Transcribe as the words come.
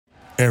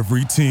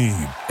Every team,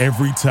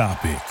 every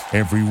topic,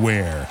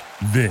 everywhere.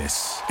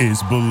 This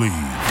is Believe.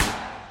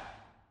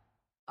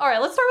 All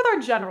right, let's start with our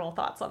general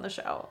thoughts on the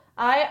show.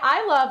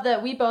 I love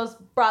that we both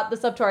brought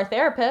this up to our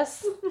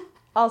therapist.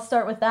 I'll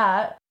start with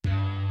that.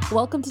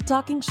 Welcome to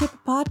Talking Ship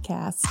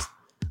Podcast.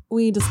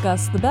 We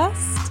discuss the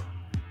best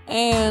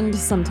and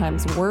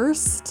sometimes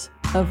worst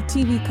of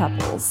TV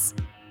couples.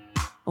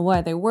 Why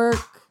they work.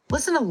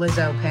 Listen to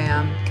Lizzo,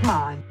 Pam. Come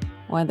on.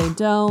 Why they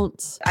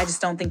don't. I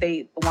just don't think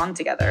they belong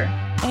together.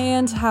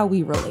 And how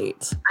we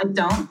relate. I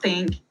don't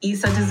think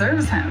Issa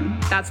deserves him.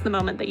 That's the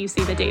moment that you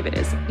see that David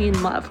is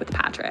in love with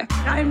Patrick.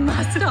 I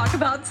must talk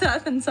about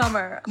Seth and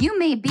Summer. You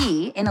may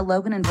be in a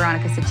Logan and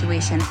Veronica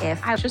situation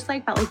if I just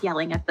felt like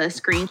yelling at the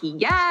screen.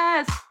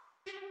 Yes!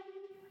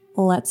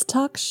 Let's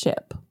talk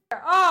ship.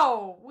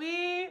 Oh,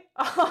 we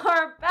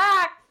are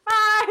back.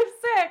 5,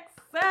 6,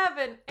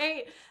 7,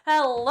 8.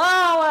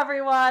 Hello,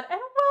 everyone, and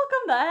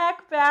welcome the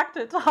heck back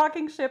to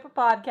Talking Ship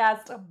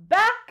Podcast.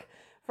 Back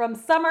from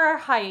summer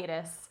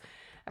hiatus.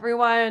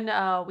 Everyone,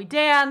 we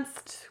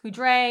danced, we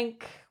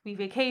drank, we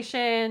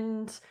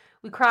vacationed,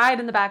 we cried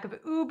in the back of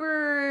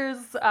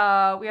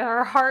Ubers, we had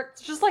our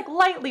hearts just like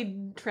lightly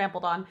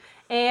trampled on,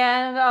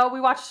 and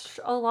we watched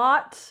a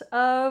lot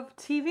of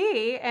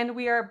TV, and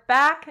we are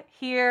back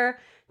here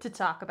to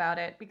talk about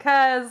it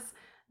because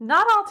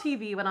not all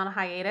TV went on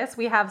hiatus.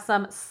 We have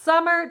some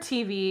summer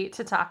TV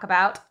to talk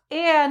about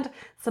and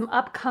some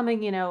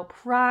upcoming,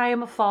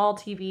 prime fall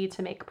TV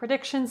to make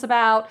predictions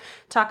about,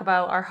 talk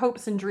about our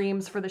hopes and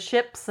dreams for the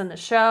ships and the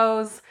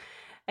shows.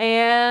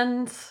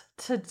 And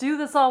to do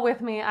this all with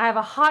me, I have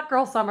a hot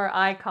girl summer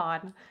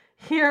icon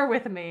here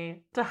with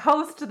me to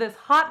host this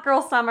hot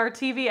girl summer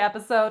TV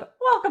episode.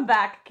 Welcome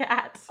back,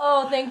 Kat.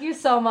 Oh, thank you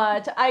so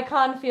much.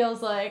 Icon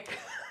feels like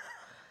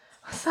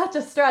such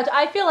a stretch.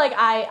 I feel like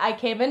I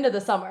came into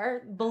the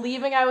summer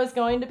believing I was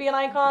going to be an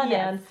icon,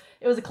 yes. And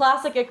it was a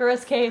classic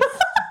Icarus case.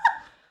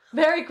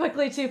 Very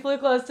quickly, too flew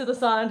close to the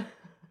sun.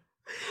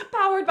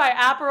 Powered by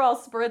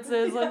Aperol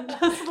spritzes and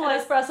just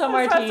like espresso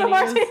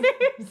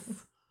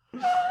martinis.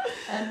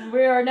 And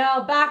we are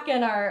now back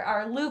in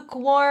our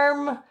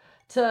lukewarm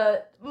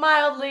to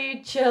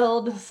mildly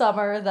chilled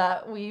summer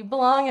that we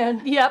belong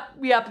in.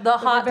 Yep. The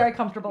hot, very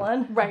comfortable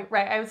in. Right.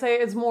 I would say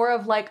it's more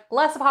of like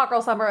less of hot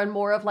girl summer and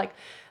more of like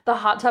the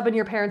hot tub in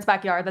your parents'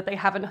 backyard that they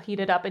haven't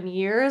heated up in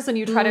years, and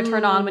you try to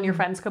turn on when your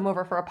friends come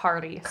over for a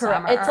party.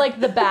 Correct. Summer. It's like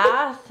the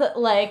bath,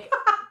 like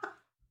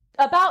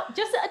about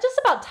just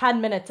about 10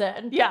 minutes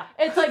in. Yeah.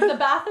 It's like the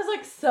bath is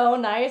like so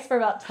nice for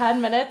about 10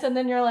 minutes, and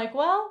then you're like,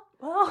 well,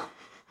 all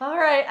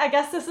right, I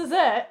guess this is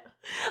it.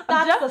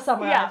 That's the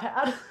summer I've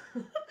had.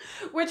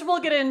 Which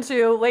we'll get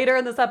into later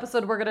in this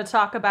episode. We're going to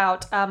talk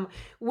about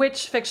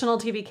which fictional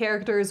TV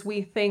characters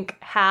we think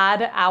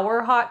had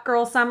our hot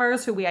girl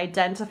summers, who we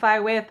identify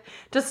with,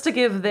 just to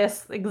give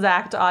this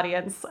exact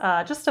audience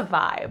just a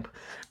vibe.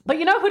 But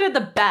you know who did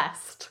the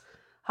best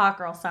hot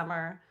girl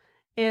summer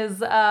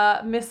is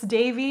Miss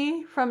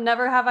Davy from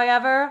Never Have I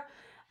Ever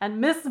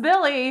and Miss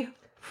Billy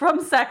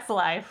from Sex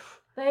Life.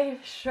 They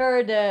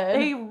sure did.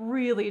 They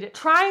really did.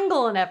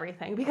 Triangle and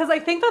everything, because I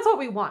think that's what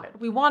we wanted.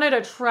 We wanted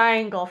a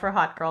triangle for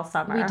hot girl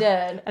summer. We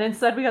did. And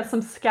instead we got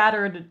some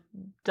scattered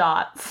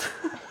dots.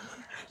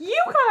 You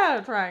kind of had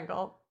a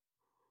triangle.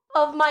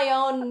 Of my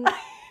own,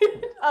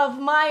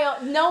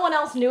 no one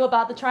else knew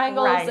about the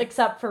triangles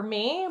except for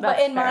me, That's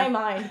but in fair. my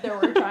mind there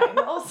were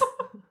triangles.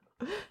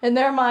 In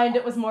their mind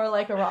it was more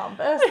like a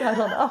rhombus. I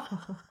don't know.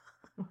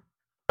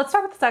 Let's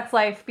start with Sex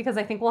Life because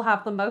I think we'll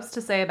have the most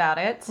to say about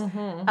it.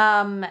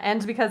 Mm-hmm.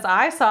 And because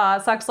I saw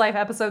Sex Life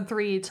episode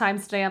 3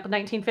 timestamp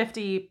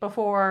 1950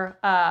 before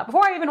I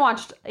even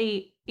watched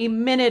a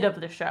minute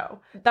of the show.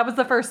 That was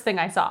the first thing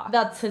I saw.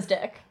 That's his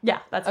dick.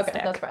 Yeah, that's his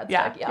dick. That's Brad's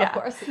yeah, dick. Yeah, of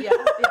course.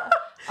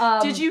 Yeah.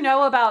 Did you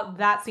know about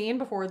that scene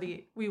before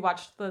we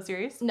watched the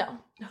series? No.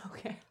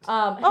 Okay.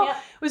 It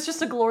was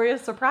just a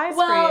glorious surprise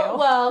for you.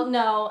 Well,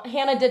 no.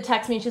 Hannah did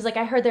text me. She's like,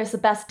 I heard there's the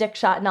best dick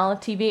shot in all of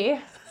TV.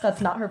 That's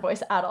not her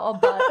voice at all,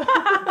 but...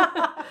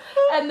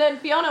 And then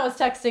Fiona was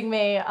texting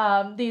me,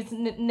 these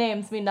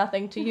names mean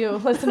nothing to you,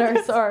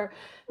 listeners, or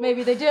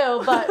maybe they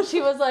do, but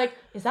she was like,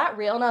 is that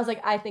real? And I was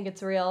like, I think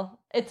it's real.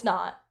 It's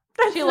not.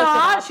 She looked it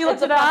up. She looked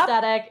it's it up?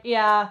 prosthetic,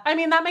 yeah. I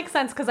mean, that makes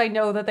sense because I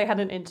know that they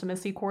had an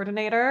intimacy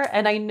coordinator,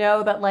 and I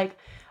know that, like,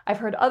 I've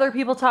heard other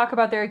people talk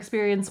about their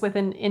experience with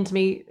an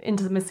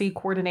intimacy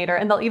coordinator,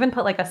 and they'll even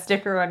put like a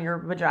sticker on your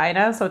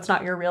vagina, so it's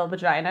not your real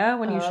vagina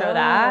when you show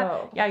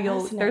that. Yeah,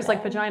 there's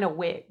like vagina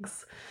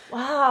wigs.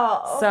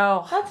 Wow.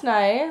 So that's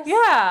nice.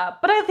 Yeah,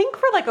 but I think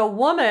for like a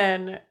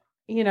woman,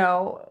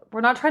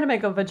 we're not trying to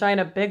make a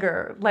vagina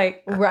bigger.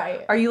 Like,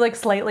 right? Are you like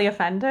slightly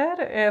offended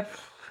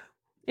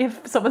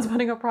if someone's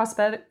putting a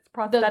prosthetic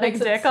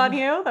dick on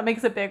you that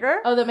makes it bigger?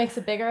 Oh, that makes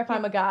it bigger if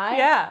I'm a guy?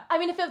 Yeah. I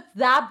mean, if it's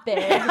that big,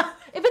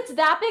 if it's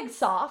that big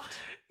soft.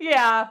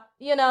 Yeah.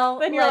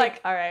 Then you're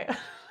like all right.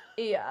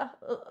 Yeah.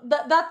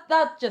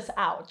 That just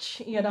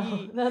ouch,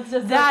 That's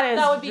just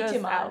that would be too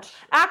much. Ouch.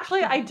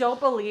 Actually, I don't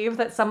believe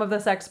that some of the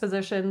sex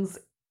positions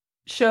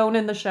shown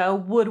in the show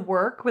would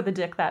work with a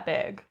dick that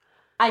big.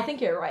 I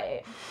think you're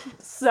right.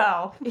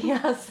 So,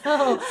 Yeah,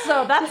 so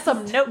that's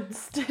some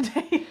notes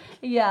today.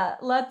 yeah,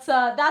 let's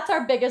that's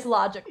our biggest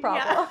logic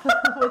problem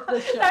with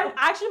this show. That's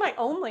actually my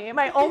only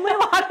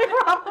logic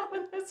problem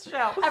with this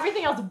show.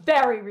 Everything else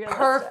very realistic.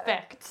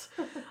 Perfect.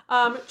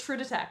 True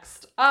to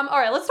text. All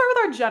right, let's start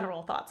with our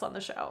general thoughts on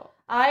the show.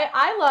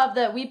 I love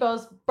that we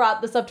both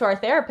brought this up to our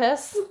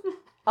therapist.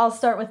 I'll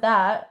start with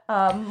that.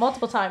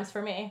 Multiple times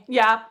for me.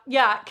 Yeah.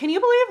 Can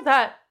you believe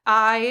that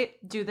I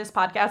do this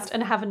podcast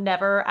and have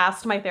never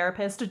asked my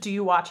therapist, do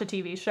you watch a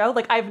TV show?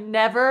 Like, I've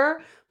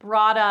never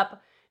brought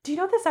up, do you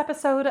know this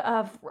episode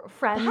of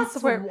Friends?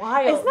 That's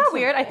wild. Isn't that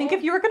weird? I think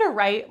if you were going to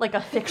write like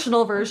a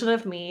fictional version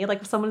of me,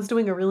 like if someone's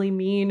doing a really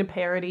mean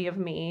parody of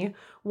me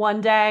one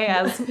day,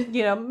 as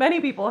you know, many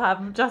people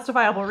have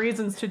justifiable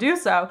reasons to do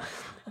so,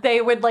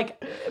 they would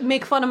like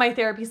make fun of my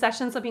therapy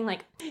sessions of being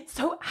like,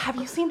 so have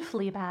you seen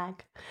Fleabag?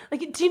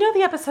 Like, do you know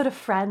the episode of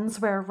Friends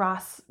where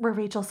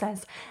Rachel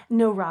says,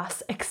 no,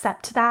 Ross,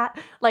 accept that?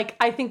 Like,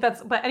 I think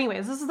that's, but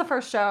anyways, this is the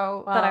first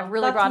show that I've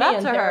really brought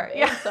up to her.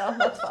 Yeah, so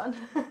that's fun.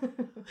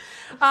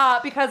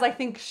 Because I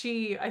think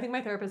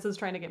my therapist is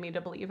trying to get me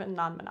to believe in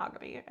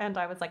non-monogamy. And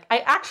I was like, I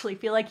actually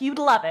feel like you'd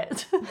love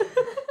it.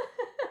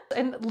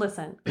 And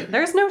listen,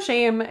 there's no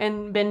shame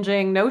in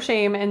binging, no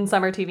shame in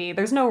summer TV.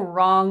 There's no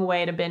wrong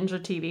way to binge a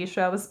TV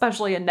show,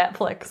 especially a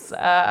Netflix,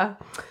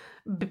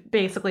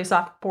 basically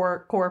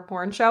core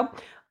porn show.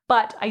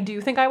 But I do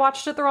think I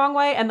watched it the wrong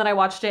way. And then I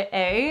watched it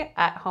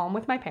at home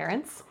with my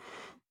parents.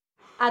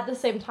 At the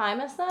same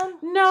time as them?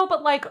 No,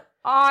 but like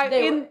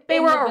they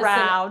were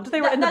around.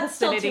 They were in the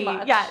vicinity. Still too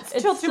much. Yeah, it's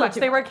still too much.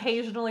 They were much.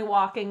 occasionally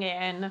walking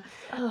in.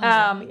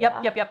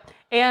 Yeah. Yep.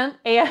 And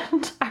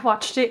I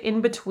watched it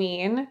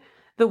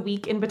the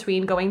week in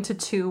between going to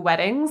 2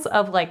 weddings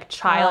of like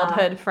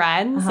childhood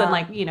friends and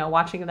like, you know,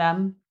 watching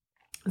them,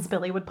 as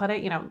Billy would put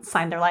it, you know,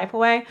 sign their life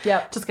away.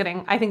 Yep. Just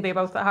kidding. I think they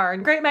both are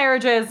in great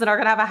marriages and are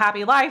going to have a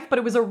happy life, but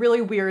it was a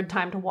really weird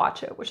time to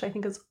watch it, which I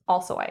think is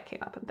also why I came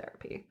up in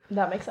therapy.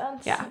 That makes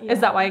sense. Yeah. Is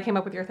that why I came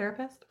up with your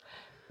therapist?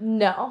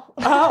 No.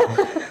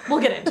 Oh,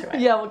 we'll get into it.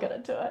 Yeah, we'll get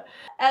into it.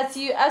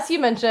 As you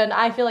mentioned,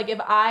 I feel like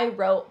if I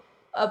wrote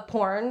a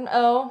porn,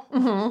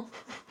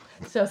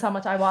 shows how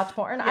much I watch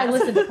porn. Yes. I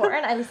listen to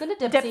porn. I listen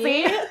to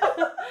Dipsy.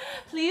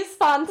 Please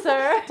sponsor.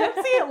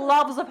 Dipsy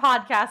loves a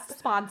podcast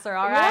sponsor,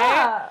 all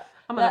right?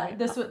 Yeah.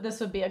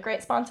 This would be a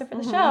great sponsor for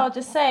the show.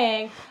 Just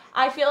saying.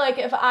 I feel like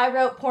if I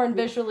wrote porn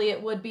visually,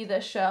 it would be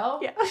this show.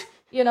 Yeah.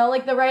 You know,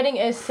 like the writing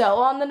is so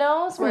on the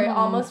nose where it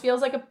almost feels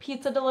like a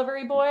pizza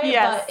delivery boy.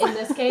 Yes. But in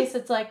this case,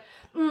 it's like,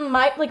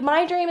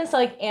 my dream is to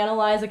like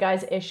analyze a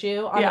guy's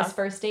issue on his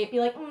first date.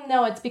 Be like,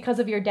 no, it's because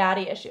of your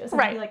daddy issues.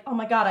 And be like, oh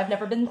my God, I've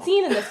never been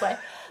seen in this way.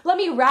 Let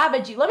me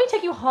ravage you. Let me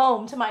take you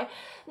home to my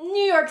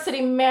New York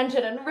City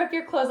mansion and rip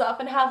your clothes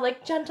off and have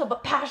like gentle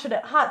but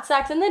passionate hot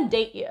sex and then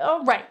date you.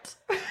 Right.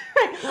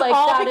 Like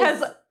all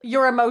because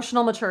your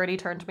emotional maturity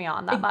turned me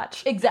on that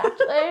much.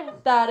 Exactly.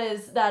 that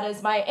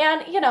is my,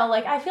 and you know,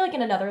 like I feel like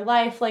in another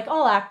life, like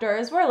all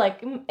actors, we're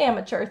like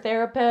amateur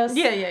therapists.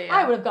 Yeah.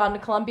 I would have gone to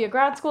Columbia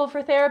grad school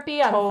for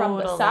therapy. I'm from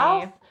the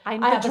South. I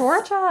have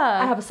Georgia.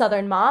 I have a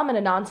Southern mom and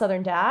a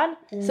non-Southern dad.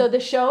 So the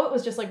show, it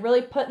was just like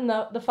really putting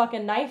the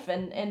fucking knife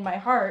in my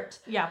heart.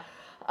 Yeah.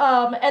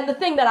 And the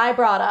thing that I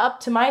brought up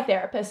to my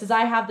therapist is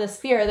I have this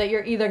fear that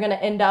you're either going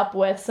to end up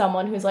with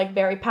someone who's like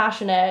very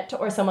passionate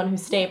or someone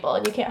who's stable,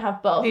 and you can't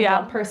have both in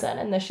one person.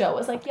 And the show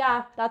was like,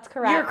 yeah, that's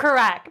correct. You're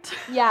correct.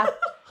 Yeah.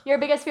 Your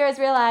biggest fear is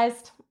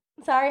realized.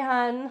 Sorry,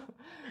 hun.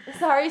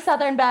 Sorry,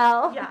 Southern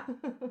Belle. Yeah.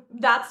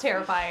 That's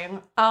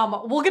terrifying.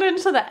 We'll get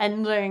into the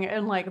ending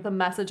and like the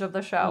message of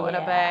the show in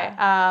a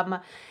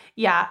bit.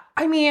 Yeah.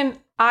 I mean,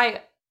 I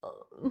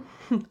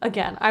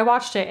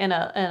watched it in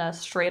a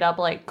straight up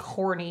like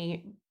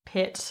corny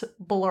pit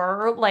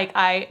blur. Like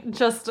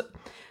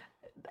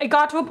it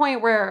got to a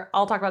point where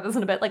I'll talk about this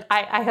in a bit. Like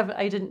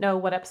I didn't know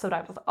what episode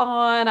I was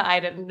on.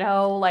 I didn't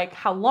know like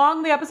how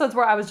long the episodes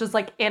were. I was just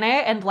like in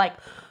it, and like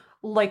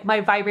my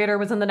vibrator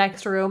was in the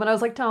next room, and I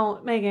was like,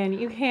 don't, Megan,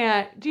 you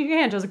can't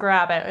just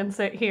grab it and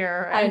sit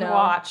here and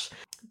watch.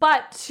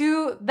 But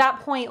to that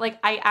point, like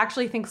I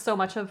actually think so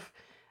much of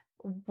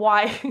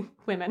why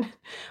women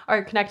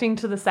are connecting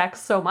to the sex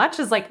so much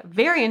is like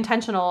very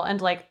intentional and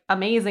like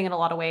amazing in a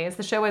lot of ways.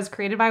 The show is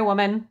created by a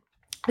woman.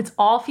 It's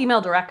all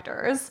female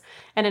directors,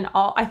 and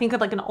I think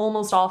of like an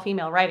almost all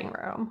female writing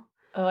room.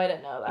 Oh, I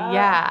didn't know that.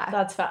 Yeah.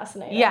 That's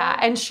fascinating. Yeah.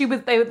 And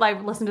they would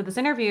like listen to this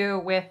interview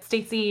with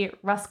Stacey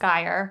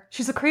Ruskire.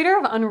 She's the creator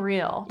of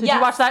Unreal. Did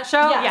you watch that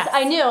show? Yes,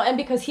 I knew. And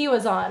because he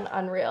was on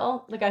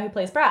Unreal, the guy who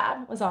plays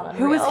Brad was on Unreal.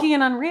 Who was he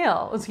in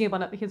Unreal? Was he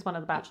he's one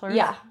of the Bachelors?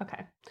 Yeah.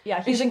 Okay.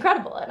 Yeah, he's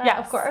incredible in it,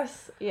 of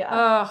course. Yeah.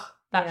 Ugh.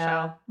 That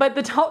show.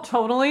 But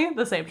totally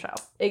the same show.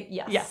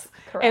 Yes.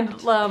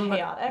 Correct.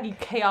 And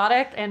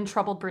chaotic and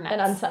troubled brunettes.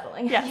 And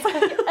unsettling. Yes.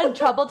 And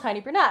troubled tiny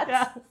brunettes.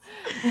 Yes.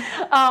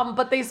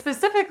 But they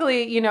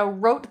specifically, you know,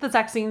 wrote the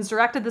sex scenes,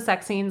 directed the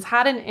sex scenes,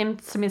 had an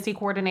intimacy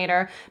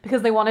coordinator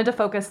because they wanted to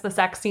focus the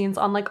sex scenes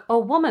on like a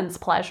woman's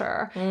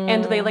pleasure.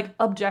 And they like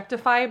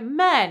objectify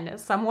men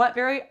somewhat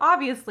very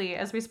obviously,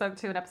 as we spoke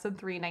to in episode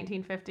 3,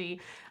 1950.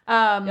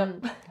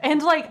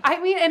 And like,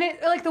 I mean, and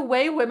it like the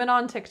way women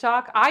on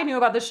TikTok, I knew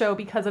about the show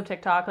because of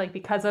TikTok, like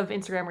because of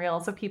Instagram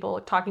Reels of people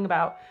talking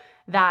about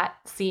that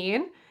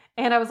scene.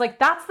 And I was like,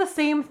 that's the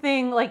same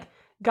thing like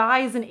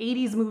guys in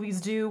 80s movies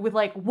do with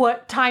like,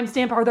 what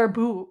timestamp are their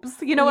boobs?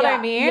 You know what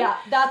I mean? Yeah,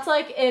 that's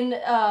like in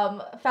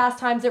Fast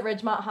Times at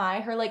Ridgemont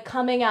High, her like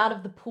coming out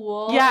of the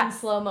pool in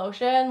slow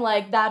motion.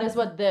 Like that is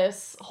what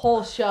this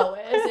whole show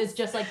is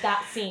just like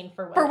that scene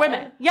for women. For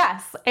women,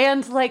 yes.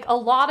 And like a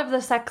lot of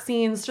the sex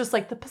scenes, just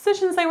like the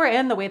positions they were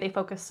in, the way they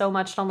focus so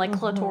much on like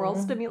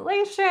clitoral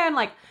stimulation,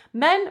 like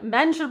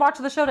men should watch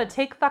the show to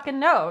take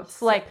fucking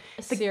notes. Like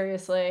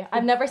seriously,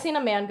 I've never seen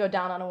a man go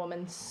down on a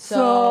woman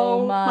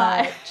so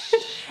much.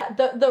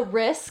 The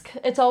risk,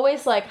 it's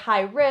always like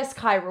high risk,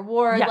 high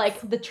reward,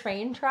 like the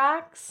train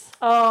tracks.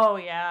 Oh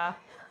yeah.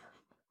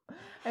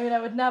 I mean,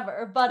 I would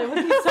never, but it would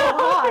be so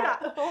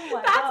hot. Oh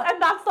my God.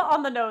 And that's the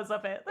on the nose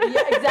of it.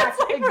 Yeah,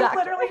 exactly, We're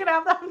literally gonna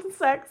have to have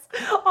sex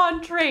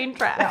on train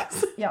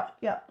tracks. Yeah.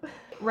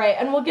 Right,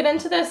 and we'll get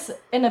into this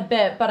in a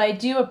bit, but I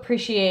do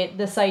appreciate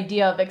this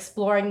idea of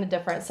exploring the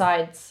different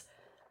sides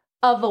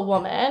of a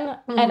woman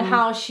and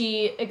how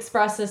she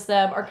expresses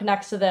them or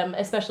connects to them,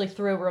 especially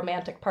through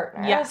romantic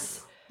partners.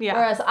 Yes. Yeah.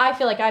 Whereas I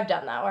feel like I've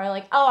done that, where I'm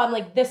like, oh, I'm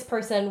like this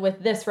person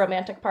with this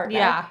romantic partner.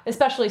 Yeah.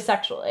 Especially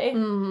sexually.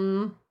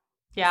 Mm-hmm.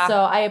 Yeah.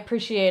 So I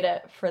appreciate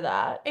it for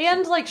that.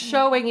 And like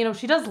showing, you know,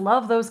 she does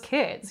love those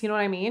kids. You know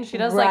what I mean? She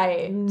does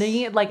like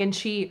need, like, and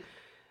she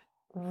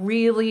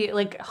really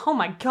like, oh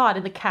my God,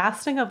 in the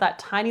casting of that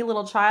tiny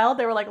little child,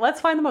 they were like,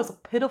 let's find the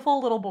most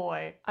pitiful little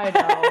boy.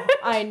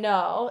 I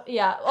know.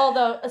 Yeah.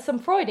 Although some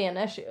Freudian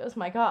issues,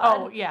 my God.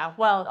 Oh yeah.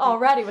 Well,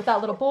 already with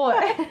that little boy.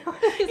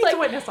 he's like,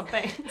 witness some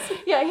things.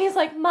 Yeah. He's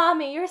like,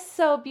 Mommy, you're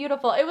so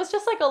beautiful. It was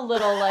just like a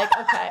little like,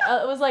 okay.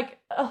 It was like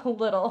a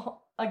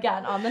little,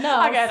 again, on the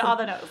nose. Again, on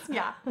the nose.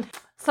 Yeah.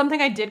 Something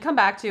I did come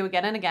back to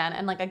again and again.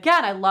 And like,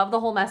 again, I love the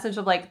whole message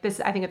of like this.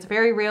 I think it's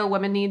very real.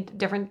 Women need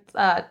different,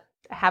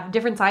 have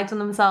different sides in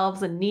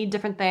themselves and need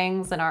different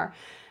things and are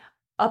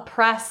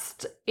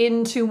oppressed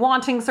into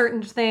wanting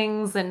certain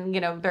things, and, you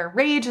know, their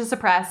rage is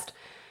suppressed.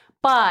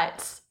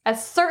 But at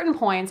certain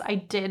points, I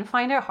did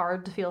find it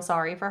hard to feel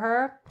sorry for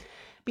her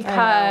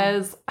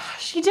because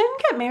she didn't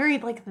get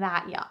married like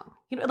that young.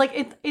 You know, like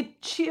it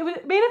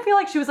made it feel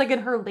like she was like in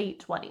her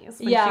late 20s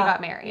when she got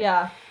married.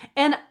 Yeah.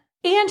 And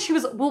she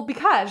was, well,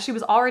 because she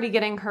was already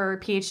getting her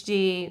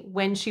PhD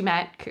when she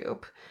met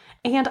Coop.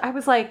 And I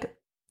was like,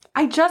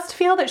 I just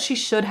feel that she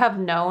should have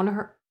known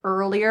her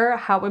earlier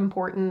how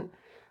important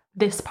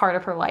this part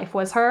of her life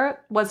was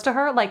to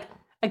her. Like,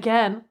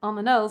 again, on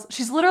the nose,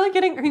 she's literally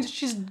getting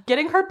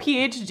her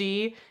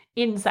PhD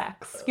in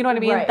sex. You know what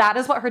I mean? Right. That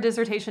is what her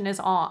dissertation is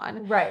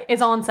on. Right.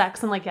 Is on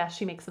sex. And like, yes,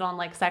 she makes it on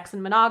like sex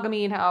and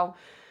monogamy and how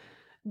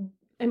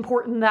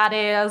important that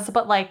is.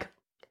 But like,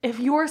 if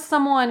you're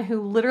someone who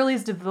literally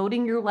is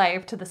devoting your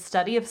life to the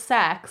study of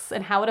sex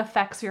and how it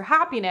affects your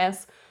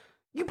happiness,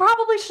 you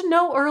probably should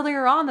know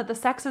earlier on that the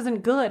sex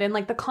isn't good. And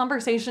like the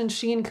conversations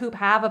she and Coop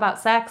have about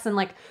sex and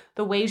like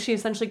the way she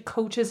essentially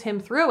coaches him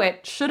through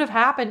it should have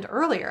happened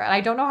earlier. And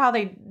I don't know how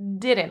they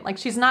didn't. Like,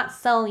 she's not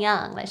so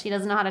young that she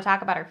doesn't know how to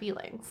talk about her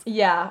feelings.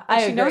 Yeah,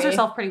 Like, she knows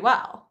herself pretty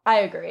well. I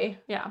agree.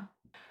 Yeah.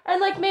 And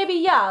like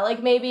maybe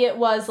it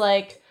was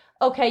like,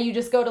 okay, you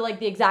just go to like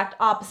the exact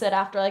opposite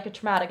after like a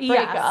traumatic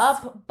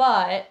breakup,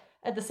 but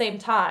at the same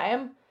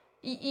time,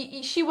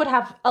 she would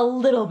have a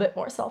little bit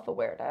more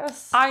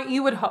self-awareness.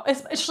 You would hope,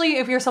 especially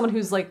if you're someone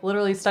who's like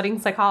literally studying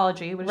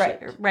psychology, which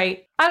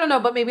right? I don't know,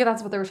 but maybe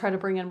that's what they were trying to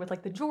bring in with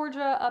like the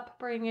Georgia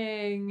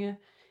upbringing.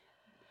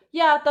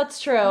 Yeah, that's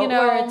true. You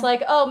know, where it's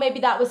like, oh, maybe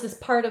that was this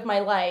part of my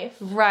life,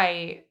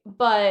 right?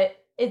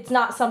 But it's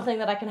not something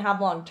that I can have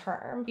long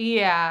term.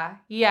 Yeah.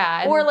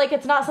 Or like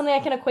it's not something I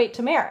can equate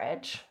to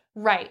marriage.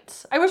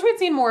 Right. I wish we had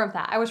seen more of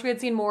that. I wish we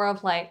had seen more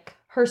of like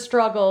her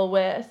struggle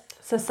with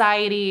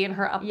society and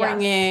her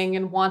upbringing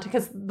and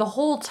because the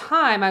whole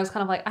time I was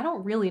kind of like, I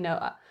don't really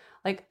know.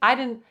 Like, I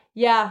didn't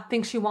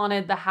think she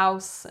wanted the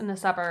house in the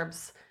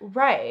suburbs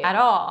at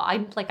all. I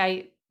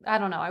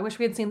don't know. I wish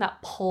we had seen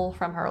that pull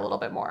from her a little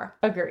bit more.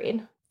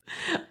 Agreed.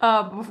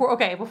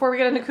 Before we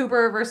get into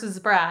Cooper versus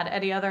Brad,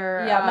 any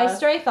other my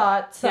stray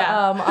thoughts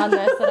on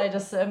this that I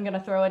just am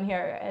gonna throw in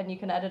here, and you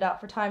can edit out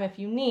for time if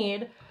you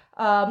need.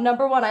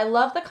 Number one, I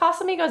love the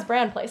Casamigos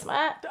brand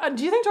placement.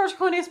 Do you think George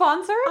Clooney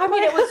sponsored? I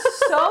mean, it was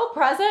so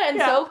present and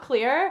so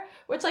clear.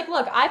 Which, like,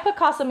 look, I put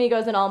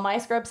Casamigos in all my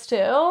scripts too.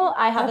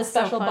 I have a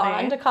special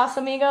bond to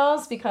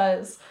Casamigos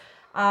because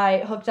I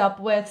hooked up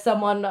with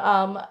someone,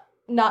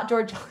 not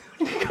George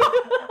Clooney.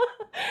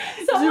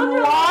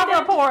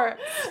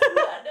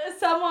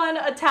 Someone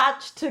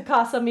attached to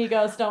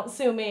Casamigos. Don't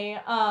sue me.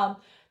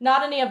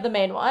 Not any of the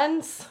main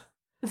ones.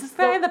 Is this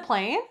the guy in the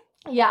plane?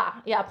 Yeah,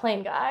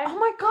 plain guy. Oh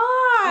my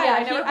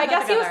God. Yeah, I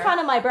guess he was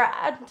kind of my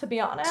Brad, to be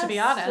honest.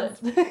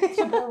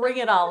 To bring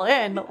it all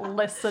in,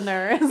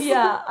 listeners.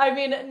 Yeah, I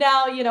mean,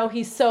 now, you know,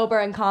 he's sober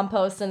and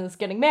compost and is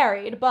getting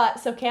married, but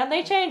so can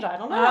they change? I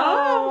don't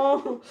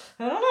know.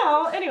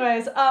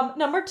 Anyways,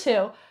 number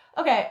two.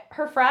 Okay,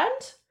 her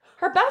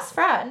best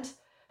friend,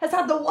 has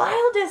had the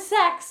wildest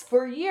sex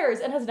for years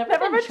and has never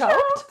been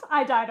choked.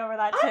 I died over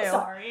that too. I'm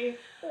sorry.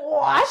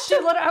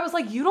 I was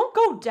like, you don't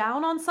go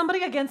down on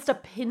somebody against a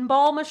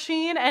pinball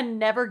machine and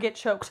never get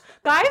choked.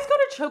 Guys go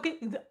to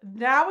choking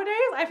nowadays.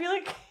 I feel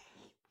like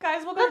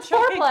guys will go to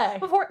choking foreplay.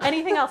 before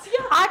anything else.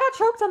 Yeah. I got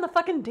choked on the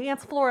fucking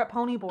dance floor at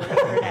Ponyboy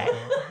the other day.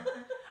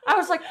 I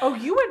was like, oh,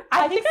 you went.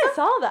 I think I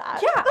saw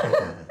that. Yeah.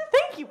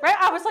 Thank you. Right.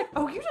 I was like,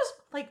 oh, you just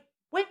like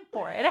went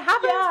for it. And it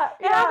happened. Yeah,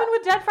 It happened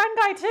with Dead Friend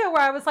Guy too,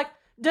 where I was like,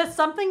 does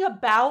something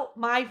about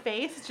my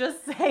face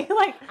just say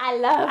like I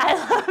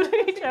love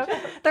to be choked?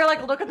 They're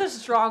like, look at this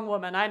strong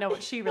woman. I know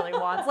what she really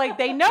wants. Like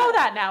they know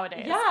that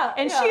nowadays. Yeah,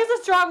 And yeah. she's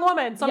a strong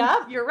woman. So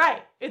Yeah. you're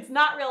right. It's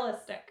not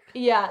realistic.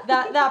 Yeah,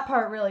 that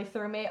part really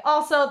threw me.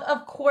 Also,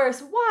 of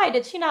course, why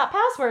did she not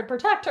password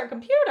protect her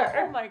computer?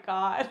 Oh my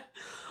God.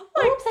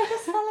 Oops, I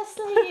just fell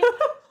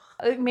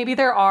asleep. Maybe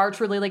there are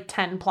truly like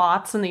 10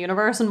 plots in the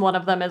universe, and one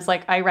of them is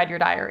like, I read your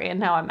diary and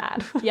now I'm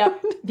mad.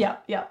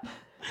 Yep.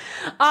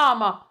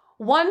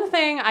 One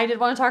thing I did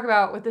want to talk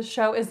about with this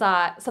show is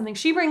that something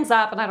she brings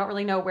up, and I don't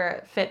really know where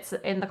it fits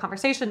in the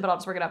conversation, but I'll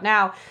just bring it up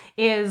now,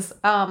 is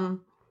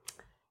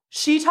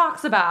she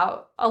talks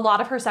about a lot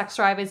of her sex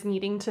drive is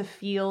needing to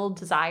feel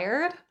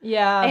desired.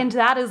 Yeah. And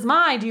that is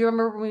mine. Do you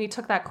remember when we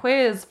took that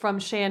quiz from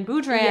Shan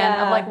Boudran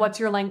Yeah. of like,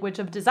 what's your language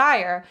of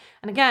desire?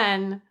 And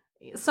again,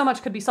 so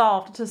much could be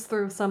solved just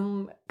through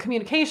some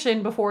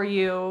communication before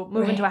you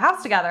move into a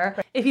house together.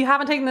 If you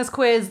haven't taken this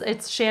quiz,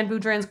 it's Shan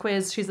Boudran's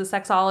quiz. She's a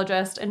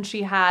sexologist, and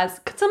she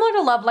has, similar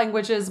to love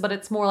languages, but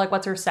it's more like,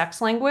 what's her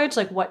sex language?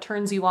 Like, what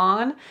turns you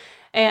on?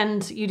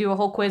 And you do a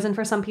whole quiz, and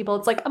for some people,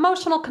 it's like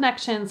emotional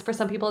connections. For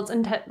some people,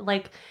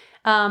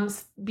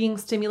 it's being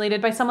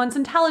stimulated by someone's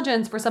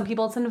intelligence. For some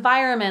people, it's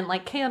environment,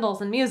 like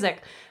candles and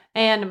music.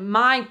 And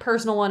my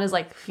personal one is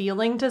like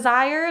feeling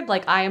desired.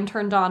 Like, I am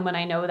turned on when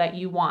I know that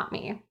you want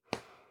me.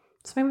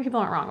 So maybe people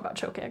aren't wrong about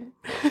choking.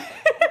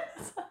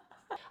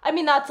 I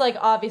mean, that's like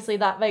obviously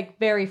that like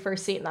very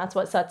first scene. That's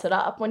what sets it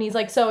up when he's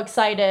like so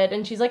excited,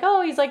 and she's like,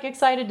 "Oh, he's like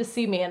excited to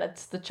see me," and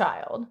it's the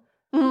child.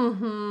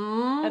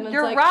 Mm-hmm. And it's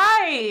You're like,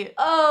 right.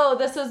 Oh,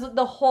 this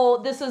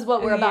is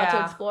what we're about to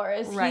Yeah, explore.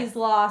 Is right. he's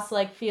lost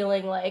like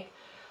feeling like,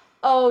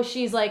 oh,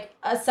 she's like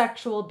a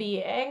sexual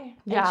being,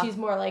 and Yeah. she's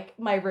more like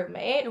my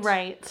roommate,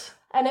 Right.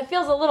 And it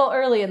feels a little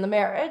early in the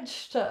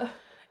marriage to.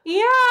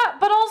 Yeah,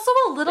 but also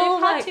a little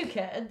They've had like 2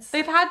 kids.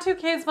 They've had 2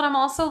 kids, but I'm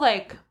also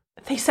like,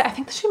 they said, I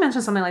think she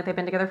mentioned something like they've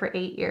been together for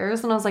 8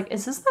 years, and I was like,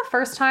 is this the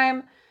first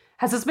time?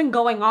 Has this been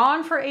going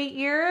on for 8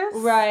 years?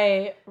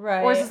 Right.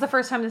 Or is this the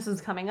first time this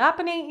is coming up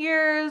in 8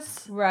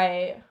 years?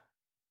 Right.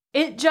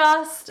 It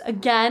just,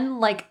 again,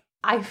 like,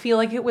 I feel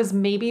like it was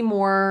maybe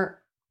more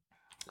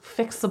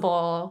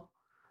fixable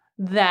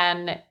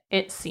than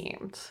it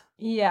seemed.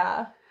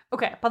 Yeah.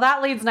 Okay, but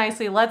that leads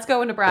nicely. Let's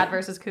go into Brad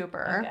versus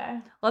Cooper. Okay.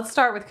 Let's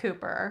start with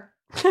Cooper.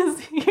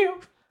 Because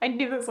I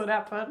knew this would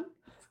happen.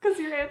 Because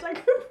you're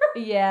anti-Cooper.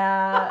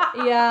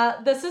 Yeah.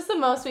 This is the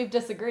most we've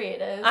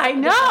disagreed. I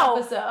know.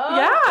 This episode.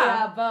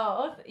 Yeah.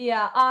 Both.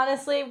 Yeah,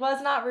 honestly,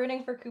 was not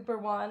rooting for Cooper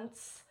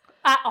once.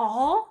 At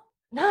all?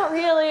 Not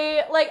really.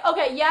 Like,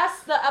 okay,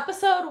 yes, the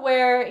episode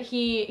where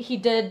he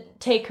did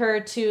take her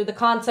to the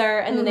concert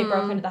and then they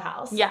broke into the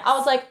house. Yes. I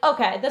was like,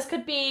 okay, this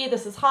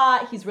is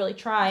hot. He's really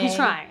trying. He's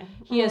trying.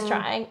 He is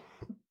trying.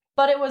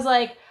 But it was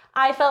like,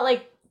 I felt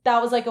like that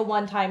was like a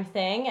one-time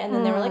thing. And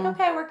then they were like,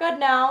 okay, we're good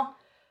now.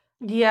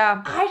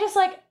 Yeah.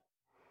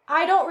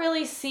 I don't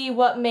really see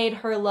what made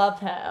her love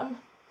him.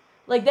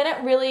 Like, they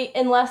didn't really,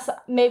 unless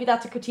maybe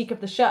that's a critique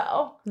of the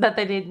show. That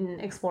they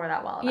didn't explore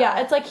that well enough. Yeah,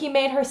 it's like he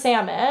made her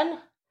salmon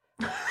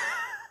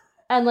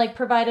and, like,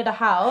 provided a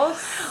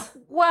house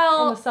in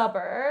the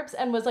suburbs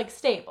and was, like,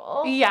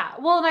 stable. Yeah.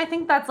 Well, and I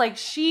think that's, like,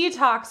 she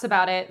talks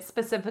about it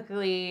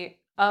specifically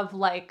of,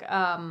 like,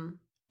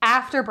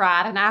 after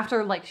Brad and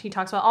after, like, she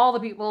talks about all the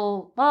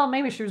people, well,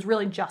 maybe she was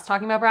really just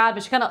talking about Brad,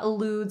 but she kind of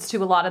alludes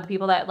to a lot of the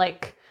people that,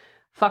 like,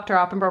 fucked her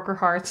up and broke her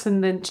heart.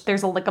 And then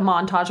there's a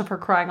montage of her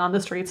crying on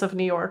the streets of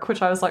New York,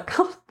 which I was like,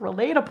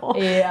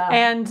 relatable. Yeah.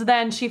 And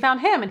then she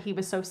found him and he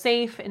was so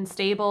safe and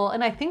stable.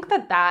 And I think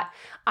that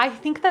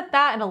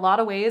in a lot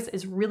of ways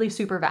is really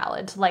super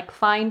valid to like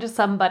find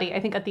somebody. I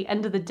think at the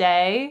end of the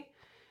day,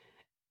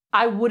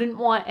 I wouldn't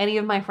want any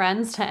of my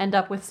friends to end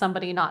up with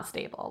somebody not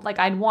stable. Like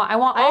I want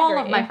all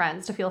of my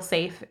friends to feel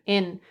safe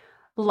in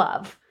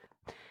love.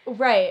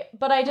 Right.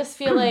 But I just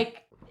feel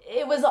like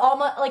it was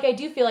almost like I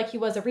do feel like he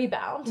was a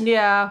rebound.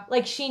 Yeah.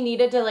 Like she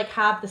needed to like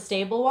have the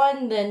stable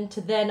one then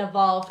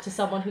evolve to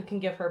someone who can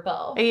give her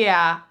both.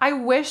 Yeah. I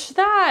wish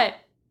that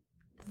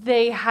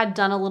they had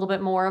done a little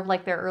bit more of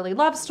like their early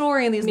love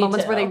story and these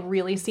moments where they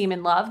really seem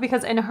in love,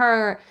 because in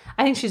her,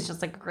 I think she's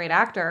just like a great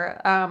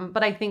actor.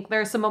 But I think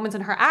there's some moments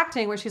in her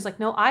acting where she's like,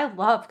 no, I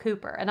love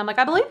Cooper. And I'm like,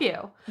 I believe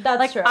you. That's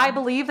like, true. I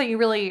believe that you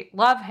really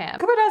love him.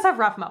 Cooper does have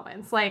rough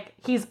moments. Like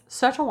he's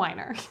such a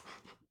whiner.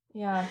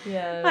 Yeah, he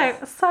is.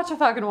 Like such a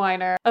fucking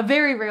whiner. A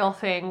very real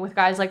thing with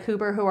guys like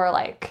Cooper who are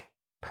like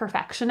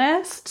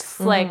perfectionists,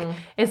 like,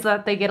 is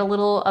that they get a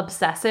little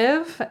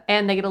obsessive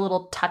and they get a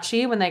little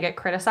touchy when they get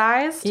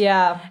criticized.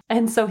 Yeah.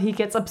 And so he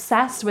gets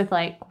obsessed with,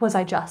 like, was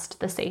I just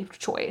the safe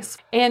choice?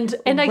 And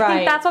I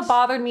think that's what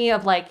bothered me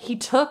of, like, he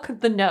took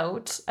the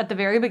note at the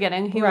very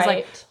beginning. He was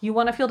like, you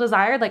want to feel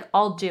desired? Like,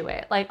 I'll do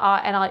it. Like,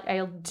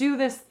 I'll do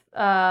this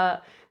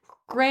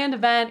grand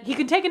event. He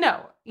could take a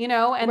note. You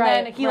know, and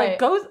then he goes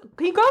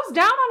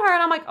down on her,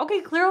 and I'm like, okay,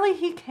 clearly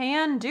he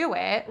can do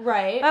it.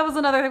 Right. That was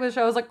another thing with the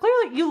show. It was like,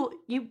 clearly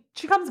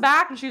she comes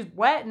back and she's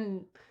wet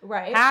and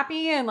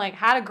happy and like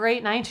had a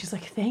great night. She's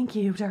like, thank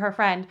you to her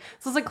friend.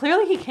 So it's like,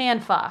 clearly he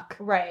can fuck.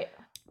 Right.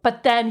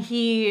 But then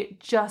he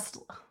just,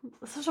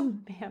 such a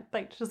man,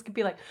 like, just could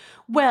be like,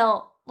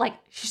 well, like,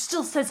 she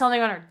still said something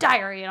on her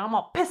diary and I'm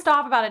all pissed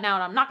off about it now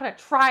and I'm not going to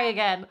try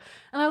again.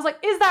 And I was like,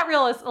 is that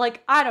realistic?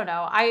 Like, I don't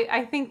know.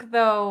 I think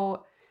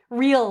though,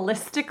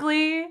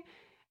 realistically,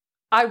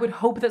 I would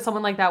hope that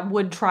someone like that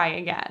would try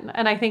again.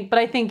 And I think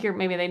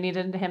maybe they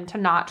needed him to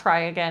not try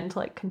again to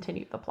like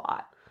continue the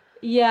plot.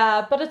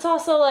 Yeah, but it's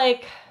also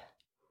like,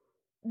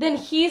 then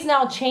he's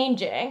now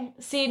changing.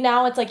 See,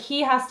 now it's like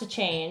he has to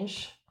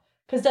change.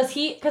 Because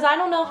I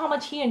don't know how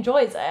much he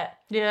enjoys it.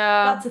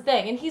 Yeah. That's the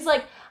thing. And he's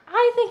like,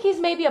 I think he's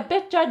maybe a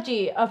bit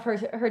judgy of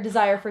her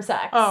desire for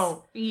sex.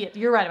 Oh, yeah,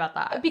 you're right about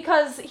that.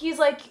 Because he's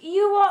like,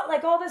 you want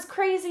like all this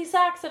crazy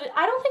sex. And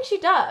I don't think she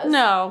does.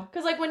 No.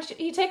 Because like when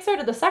he takes her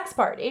to the sex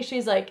party,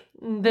 she's like,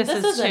 this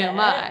is too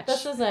much.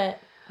 This isn't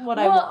what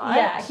I want.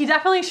 Yeah, he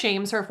definitely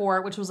shames her for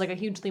it, which was like a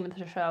huge theme of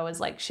the show, is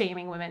like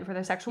shaming women for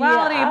their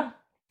sexuality. Yeah.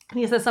 And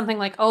he says something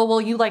like, oh,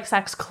 well, you like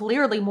sex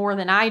clearly more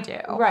than I do.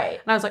 Right.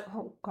 And I was like,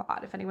 oh,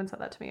 God, if anyone said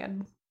that to me,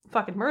 I'd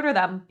fucking murder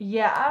them.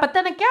 Yeah. But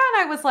then again,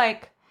 I was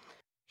like,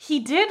 he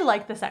did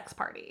like the sex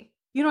party.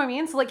 You know what I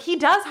mean? So, like, he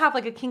does have,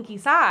 like, a kinky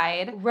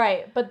side.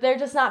 Right. But they're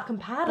just not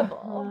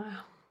compatible.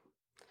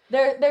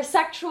 Their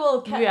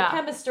sexual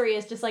chemistry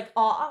is just, like,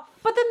 off.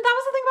 But then that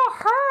was the thing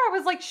about her. I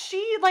was like,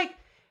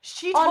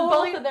 she on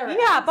totally... both of their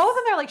ends. Yeah, both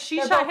of their, like,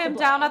 she shut him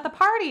down at the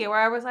party. Where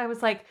I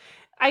was like,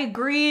 I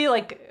agree,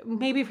 like,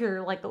 maybe if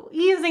you're, like,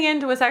 easing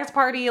into a sex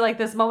party, like,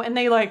 this moment, and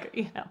they, like,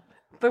 you know,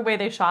 the way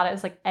they shot it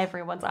is like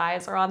everyone's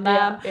eyes are on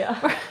them.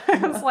 Yeah.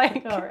 I was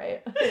like, all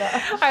right.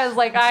 Yeah. I was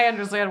like, I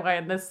understand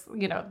why this,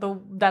 you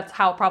know, that's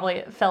how probably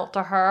it felt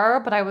to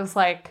her. But I was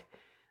like,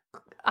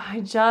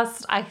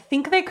 I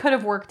think they could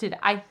have worked it.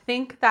 I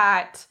think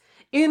that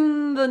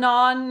in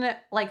the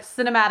like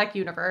cinematic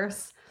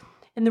universe,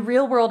 in the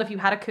real world, if you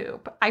had a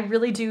coupe, I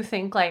really do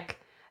think like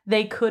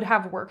they could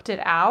have worked it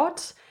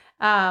out.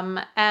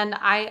 And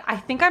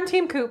I think I'm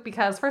team Coop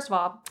because first of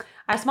all,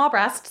 I have small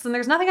breasts and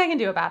there's nothing I can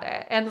do about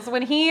it. And so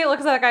when he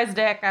looks at that guy's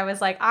dick, I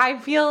was like, I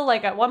feel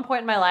like at one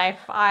point in my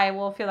life, I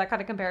will feel that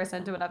kind of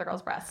comparison to another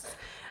girl's breasts.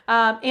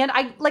 And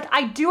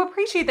I do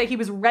appreciate that he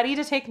was ready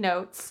to take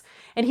notes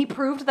and he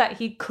proved that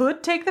he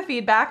could take the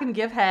feedback and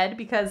give head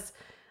because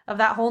of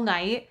that whole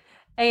night.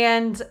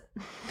 And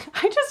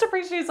I just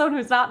appreciate someone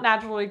who's not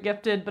naturally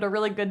gifted, but a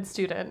really good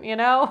student, you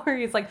know, where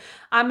he's like,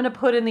 I'm going to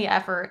put in the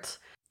effort.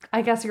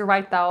 I guess you're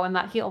right, though, in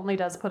that he only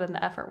does put in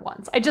the effort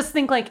once. I just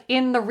think, like,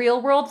 in the real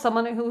world,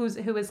 someone who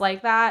is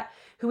like that,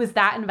 who is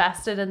that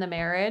invested in the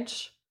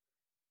marriage,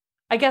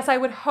 I guess I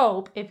would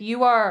hope if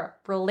you are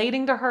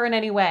relating to her in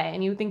any way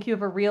and you think you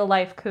have a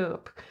real-life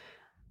coupe,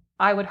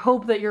 I would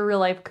hope that your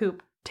real-life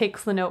coupe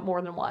takes the note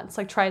more than once,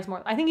 like, tries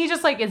more. I think he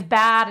just, like, is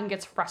bad and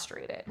gets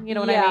frustrated. You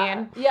know what I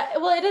mean? Yeah,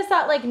 well, it is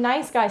that, like,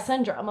 nice guy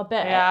syndrome a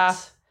bit. Yeah.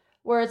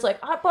 Where it's like,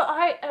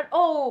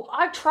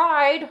 I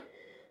tried.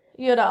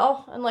 You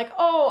know, and like,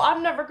 oh,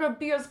 I'm never going to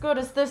be as good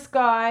as this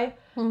guy.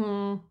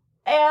 Mm-hmm.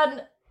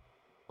 And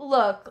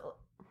look,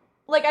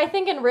 like, I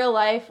think in real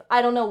life,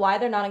 I don't know why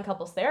they're not in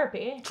couples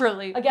therapy.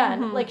 Truly.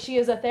 Again, like, she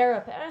is a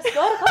therapist.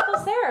 Go to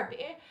couples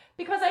therapy.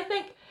 Because I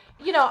think,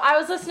 you know, I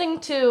was listening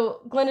to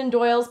Glennon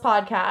Doyle's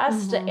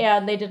podcast,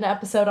 and they did an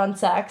episode on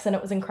sex, and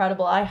it was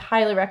incredible. I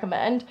highly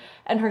recommend.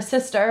 And her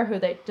sister, who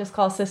they just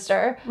call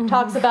sister,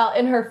 talks about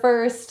in her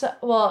first,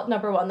 well,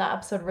 number one, that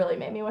episode really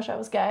made me wish I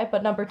was gay,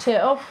 but number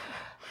two,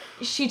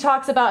 she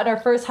talks about in her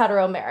first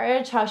hetero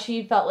marriage how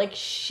she felt like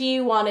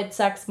she wanted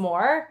sex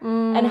more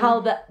and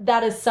how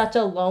that is such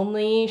a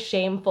lonely,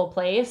 shameful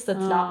place that's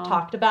not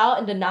talked about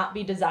and to not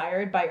be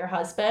desired by your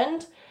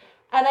husband.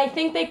 And I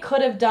think they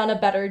could have done a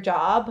better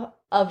job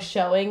of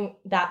showing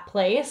that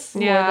place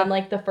more than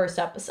like the first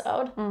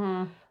episode.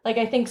 Like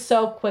I think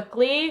so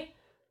quickly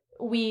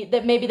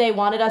that maybe they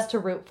wanted us to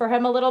root for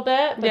him a little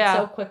bit, but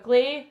so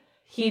quickly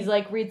he's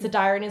like reads the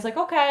diary and he's like,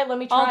 okay, let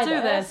me try I'll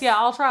do this. Yeah,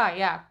 I'll try.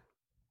 Yeah.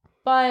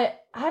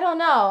 But I don't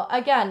know.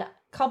 Again,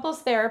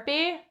 couples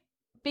therapy,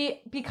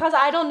 because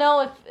I don't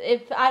know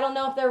if I don't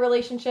know if their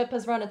relationship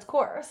has run its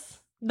course.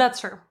 That's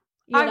true.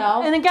 You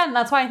know? And again,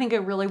 that's why I think it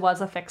really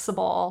was a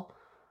fixable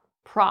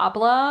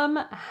problem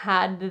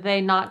had they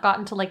not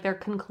gotten to like their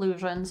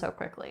conclusion so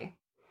quickly.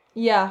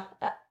 Yeah.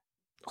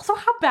 Also,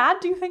 how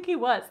bad do you think he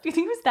was? Do you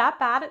think he was that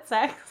bad at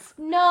sex?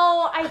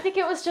 No, I think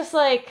it was just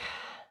like,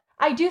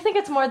 I do think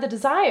it's more the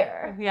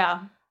desire.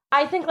 Yeah.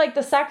 I think, like,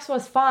 the sex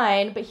was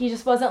fine, but he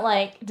just wasn't,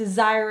 like,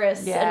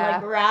 desirous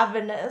and, like,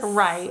 ravenous.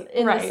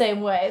 In the same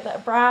way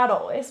that Brad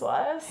always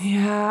was.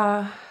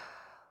 Yeah.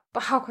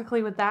 But how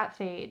quickly would that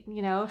fade,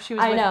 you know, if she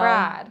was with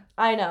Brad?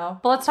 I know.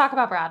 But let's talk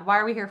about Brad. Why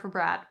are we here for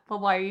Brad? Well,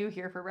 why are you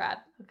here for Brad?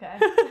 Okay.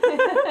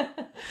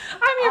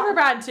 I'm here for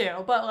Brad,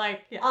 too, but,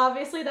 like, yeah.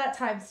 Obviously that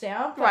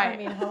timestamp. Right. I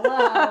mean,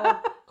 hello.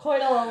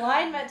 Coital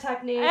alignment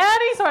technique.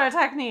 Any sort of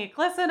technique.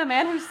 Listen, a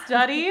man who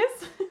studies.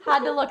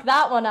 Had to look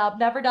that one up.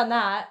 Never done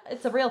that.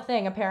 It's a real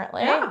thing,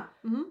 apparently. Yeah.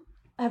 Mm-hmm.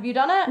 Have you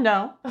done it?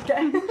 No.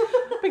 Okay.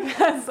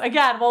 Because,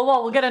 again,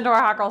 we'll get into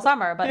our hot girl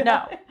summer, but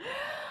no.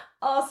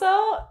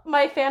 Also,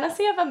 my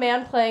fantasy of a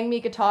man playing me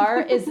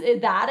guitar is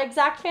that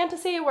exact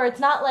fantasy where it's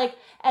not like,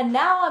 and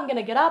now I'm going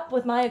to get up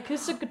with my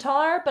acoustic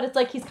guitar, but it's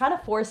like he's kind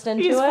of forced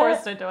into it. He's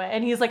forced into it.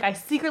 And he's like, I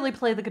secretly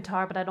play the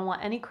guitar, but I don't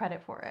want any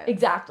credit for it.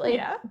 Exactly.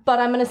 Yeah. But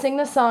I'm going to sing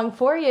this song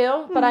for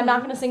you, but I'm not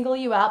going to single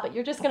you out, but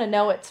you're just going to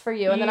know it's for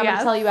you. And then I'm going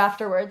to tell you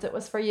afterwards it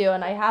was for you,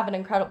 and I have an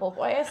incredible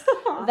voice.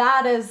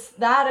 That is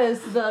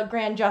the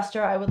grand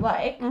gesture I would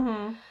like.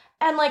 Mm-hmm.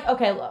 And like,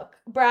 okay, look,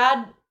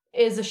 Brad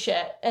is a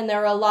shit, and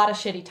there are a lot of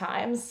shitty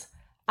times.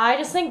 I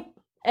just think,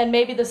 and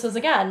maybe this was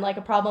again like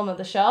a problem of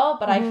the show,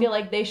 but I feel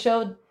like they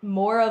showed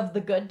more of the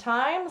good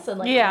times and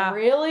like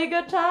really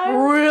good times.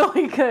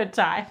 Really good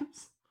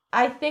times.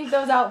 I think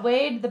those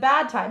outweighed the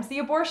bad times. The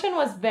abortion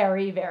was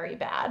very, very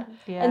bad.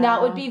 Yeah. And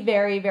that would be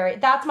very, very,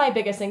 that's my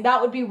biggest thing.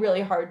 That would be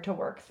really hard to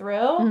work through.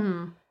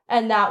 Mm-hmm.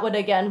 And that would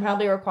again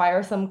probably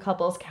require some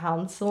couples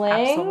counseling.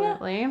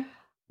 Absolutely.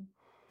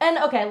 And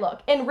okay,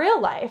 look, in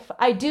real life,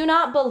 I do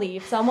not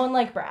believe someone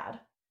like Brad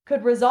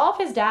could resolve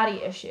his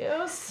daddy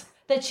issues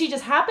that she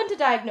just happened to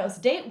diagnose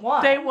date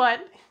one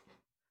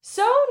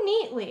so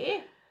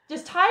neatly,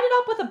 just tied it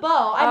up with a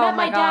bow. I met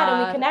my dad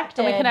and we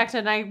connected.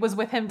 And I was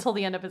with him till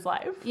the end of his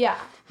life. Yeah.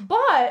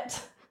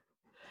 But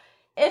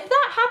if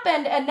that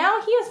happened and now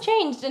he has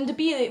changed into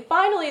be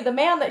finally the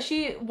man that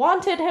she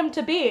wanted him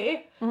to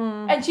be,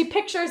 and she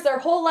pictures their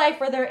whole life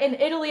where they're in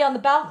Italy on the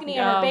balcony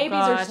and her babies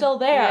are still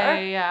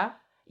there.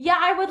 Yeah,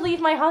 I would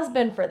leave my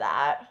husband for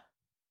that.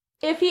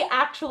 If he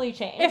actually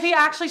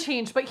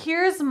changed. But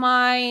here's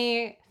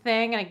my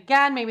thing, and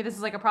again, maybe this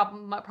is like a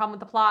problem with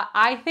the plot.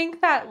 I think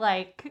that,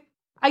 like,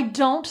 I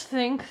don't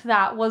think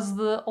that was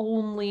the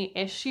only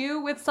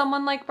issue with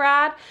someone like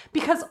Brad,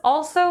 because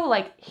also,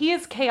 like, he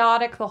is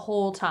chaotic the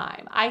whole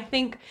time. I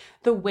think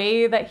the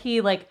way that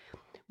he, like,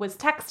 was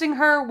texting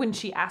her when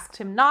she asked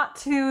him not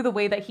to, the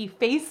way that he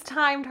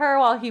FaceTimed her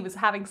while he was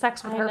having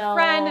sex with her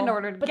friend in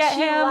order to get him.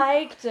 But she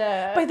liked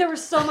it. But there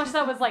was so much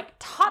that was like,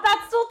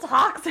 that's still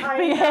toxic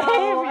behavior.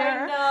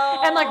 I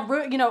know. And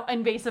like, you know,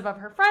 invasive of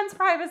her friend's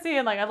privacy.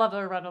 And like, I loved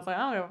her friend. I was like, I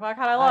don't give a fuck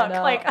how I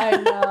look. I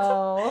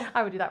know.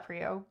 I would do that for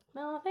you.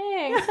 No,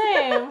 thanks.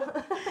 Same.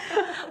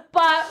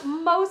 But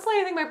mostly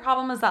I think my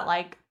problem is that,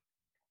 like,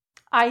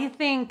 I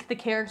think the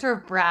character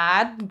of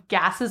Brad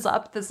gasses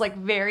up this, like,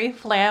 very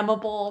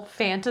flammable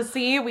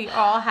fantasy we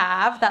all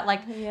have that,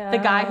 like, the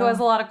guy who has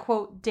a lot of,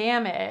 quote,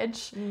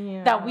 damage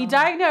that we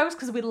diagnose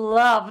because we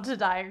love to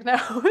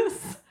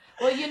diagnose.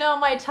 Well, you know,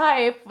 my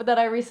type that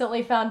I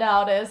recently found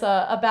out is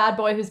a bad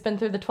boy who's been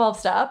through the 12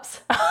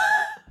 steps.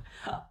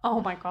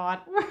 Oh, my God.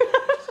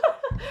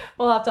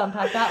 We'll have to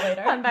unpack that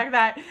later. Unpack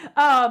that.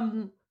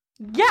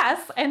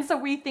 Yes, and so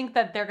we think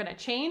that they're going to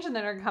change and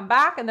then they're going to come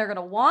back and they're going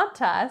to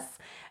want us.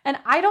 And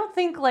I don't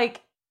think,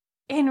 like,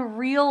 in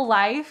real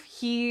life,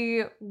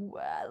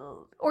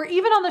 or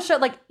even on the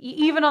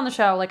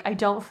show, like, I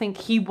don't think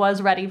he was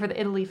ready for the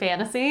Italy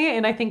fantasy.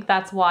 And I think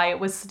that's why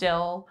it was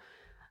still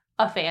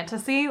a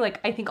fantasy. Like,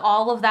 I think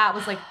all of that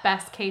was, like,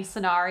 best case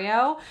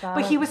scenario.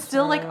 But he was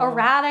still, like,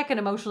 erratic and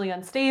emotionally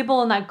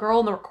unstable. And that girl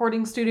in the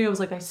recording studio was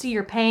like, I see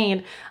your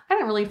pain. I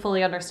didn't really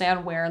fully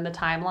understand where in the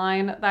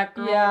timeline that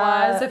girl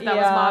was, if that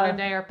was modern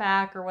day or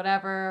back or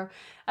whatever.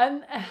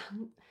 And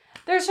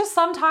there's just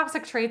some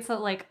toxic traits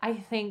that, like, I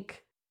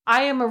think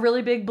I am a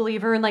really big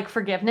believer in, like,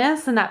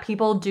 forgiveness and that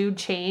people do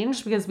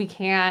change because we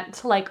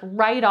can't, like,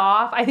 write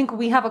off. I think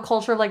we have a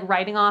culture of, like,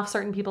 writing off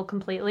certain people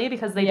completely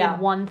because they did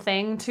one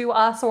thing to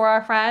us or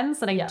our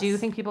friends. And I do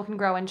think people can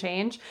grow and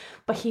change.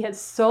 But he has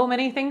so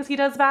many things he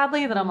does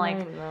badly that I'm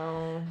like,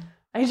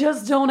 I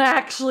just don't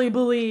actually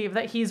believe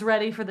that he's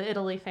ready for the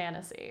Italy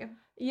fantasy.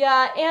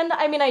 Yeah, and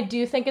I mean, I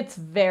do think it's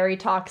very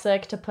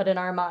toxic to put in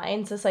our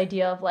minds this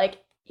idea of, like,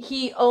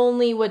 he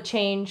only would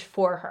change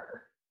for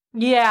her.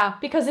 Yeah.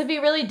 Because if he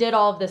really did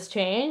all of this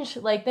change,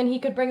 like, then he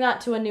could bring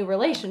that to a new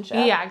relationship.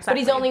 Yeah, exactly. But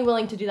he's only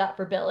willing to do that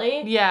for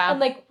Billy. Yeah. And,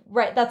 like,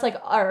 right, that's, like,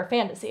 our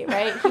fantasy,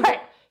 right?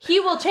 He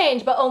will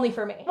change, but only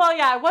for me. Well,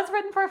 yeah, it was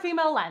written for a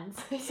female lens.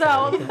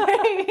 So,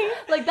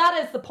 like, that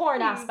is the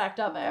porn aspect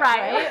of it,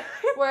 right?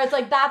 Where it's,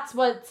 like,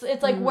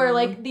 it's, like, where,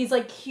 like, these,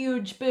 like,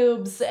 huge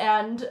boobs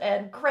and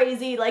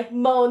crazy, like,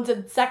 moans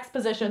and sex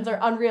positions are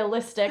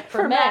unrealistic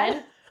for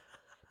men.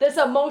 This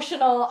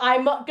emotional,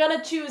 I'm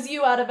gonna choose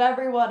you out of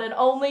everyone and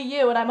only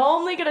you, and I'm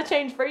only gonna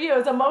change for you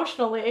is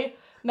emotionally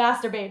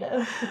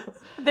masturbative.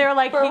 They're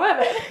like, for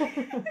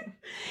women.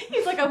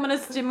 He's like, I'm gonna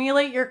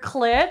stimulate your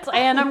clit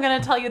and I'm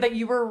gonna tell you that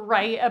you were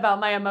right about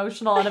my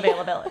emotional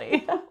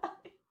unavailability.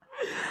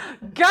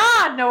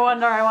 God, no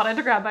wonder I wanted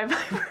to grab my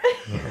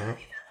vibrator.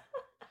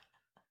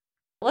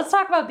 Let's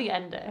talk about the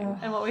ending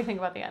and what we think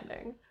about the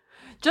ending.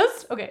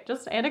 Just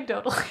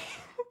anecdotally.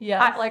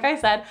 Yeah. Like I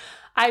said,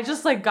 I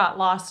just like got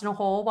lost in a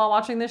hole while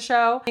watching this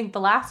show. I think the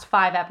last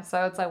 5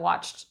 episodes I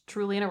watched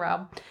truly in a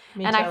row.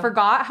 Me and too. I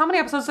forgot how many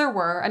episodes there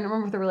were. I don't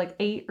remember if there were like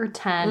 8 or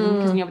 10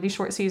 because with these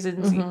short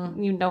seasons,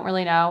 you don't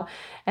really know.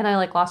 And I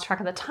like lost track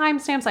of the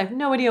timestamps. I have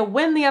no idea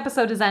when the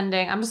episode is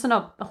ending. I'm just in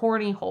a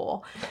horny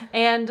hole.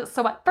 And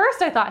so at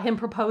first I thought him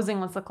proposing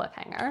was the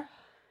cliffhanger.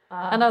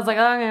 And I was like,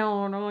 okay,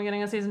 well, we're only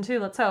getting a season 2.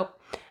 Let's hope.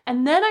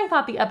 And then I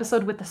thought the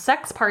episode with the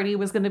sex party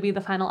was going to be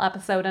the final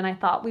episode. And I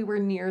thought we were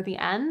near the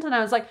end. And I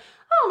was like,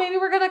 oh, maybe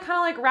we're going to kind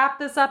of like wrap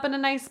this up in a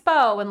nice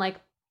bow. And like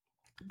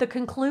the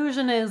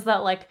conclusion is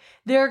that like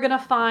they're going to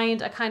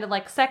find a kind of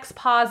like sex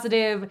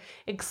positive,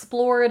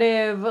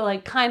 explorative,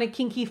 like kind of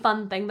kinky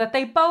fun thing that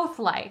they both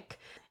like.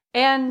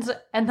 And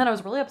then I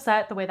was really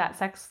upset the way that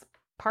sex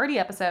party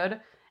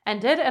episode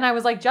ended. And I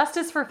was like,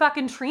 justice for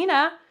fucking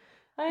Trina.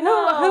 I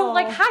know. Who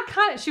like had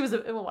kind of, she was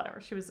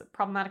whatever, she was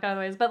problematic in other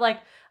ways, but like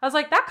I was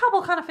like, that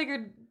couple kind of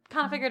figured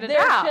it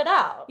Their out. shit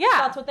out. Yeah,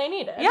 That's what they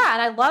needed. Yeah,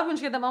 and I love when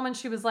she had that moment.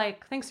 She was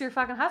like, "Thanks to your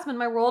fucking husband,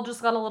 my world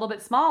just got a little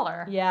bit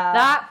smaller." Yeah,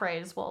 that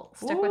phrase will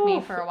stick with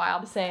me for a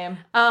while. Same.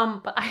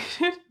 But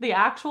the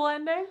actual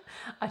ending,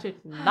 I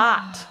did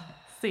not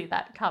see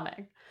that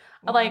coming.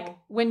 Like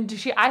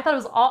I thought it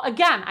was all,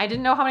 again, I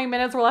didn't know how many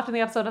minutes were left in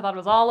the episode. I thought it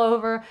was all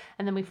over.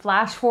 And then we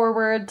flash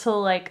forward to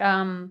like,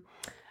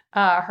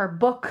 her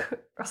book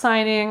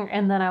signing.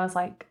 And then I was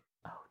like,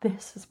 oh,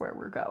 this is where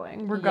we're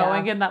going. We're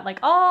going in that like,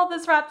 oh,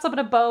 this wraps up in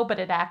a bow, but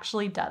it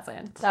actually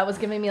doesn't. That was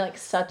giving me like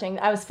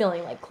I was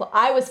feeling like,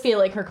 I was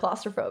feeling her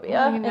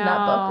claustrophobia in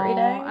that book reading.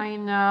 I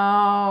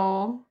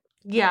know.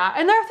 Yeah.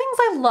 And there are things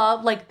I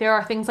love. Like there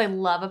are things I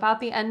love about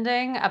the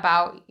ending,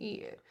 about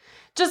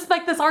just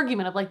like this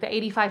argument of like the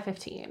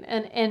 85-15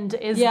 and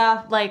is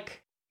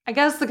like, I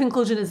guess the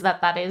conclusion is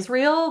that is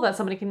real, that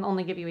somebody can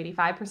only give you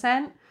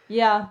 85%.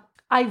 Yeah.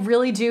 I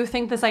really do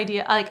think this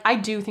idea, like, I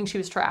do think she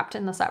was trapped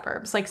in the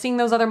suburbs. Like, seeing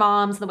those other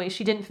moms, the way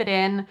she didn't fit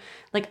in,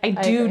 like, I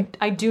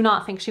do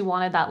not think she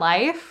wanted that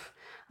life.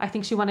 I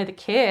think she wanted the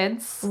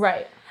kids.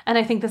 Right. And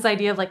I think this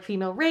idea of, like,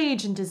 female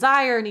rage and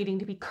desire needing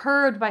to be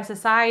curbed by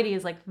society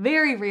is, like,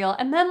 very real.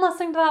 And then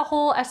listening to that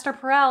whole Esther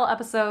Perel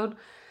episode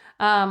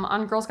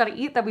on Girls Gotta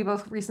Eat that we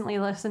both recently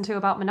listened to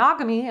about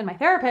monogamy, and my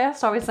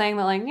therapist always saying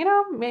that, like, you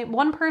know,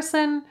 one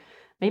person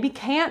maybe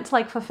can't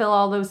like fulfill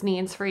all those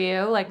needs for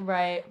you. Like,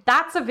 right.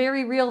 That's a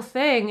very real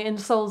thing.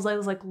 And so I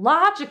was like,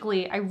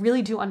 logically, I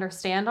really do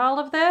understand all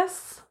of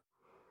this.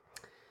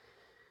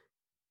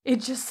 It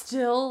just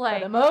still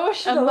like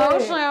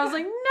emotionally, I was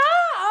like,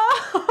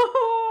 no.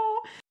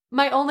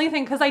 My only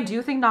thing, because I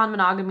do think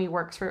non-monogamy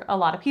works for a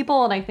lot of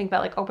people, and I think that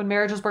like open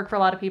marriages work for a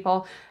lot of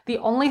people. The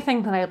only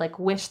thing that I like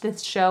wish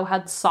this show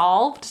had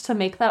solved to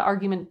make that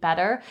argument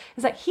better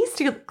is that he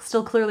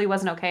still clearly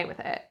wasn't okay with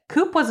it.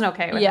 Coop wasn't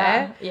okay with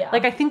it. Yeah.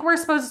 Like I think we're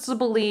supposed to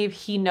believe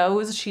he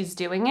knows she's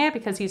doing it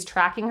because he's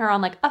tracking her on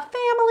like a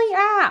family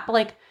app.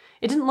 Like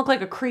it didn't look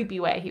like a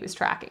creepy way he was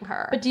tracking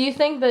her. But do you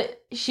think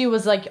that she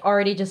was like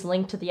already just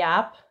linked to the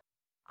app?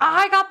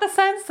 I got the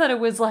sense that it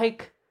was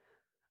like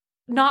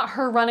not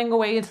her running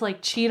away to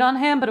like cheat on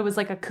him, but it was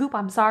like a Coop,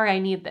 I'm sorry, I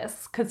need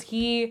this. Because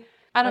I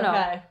don't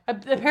know.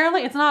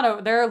 Apparently it's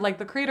not they're like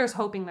the creators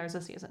hoping there's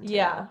a season 2.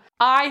 Yeah.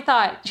 I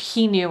thought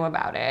he knew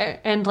about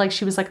it. And like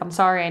she was like, I'm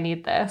sorry, I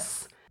need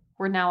this.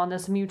 We're now on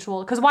this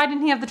mutual. Because why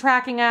didn't he have the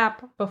tracking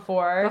app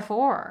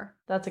before?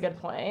 That's a good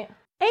point.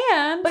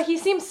 But he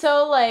seemed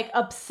so like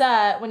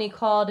upset when he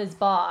called his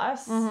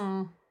boss.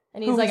 Mm-hmm.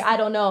 And he's like, I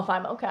don't know if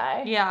I'm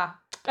okay. Yeah.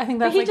 I think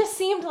that's But he just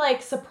seemed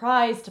like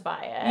surprised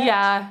by it.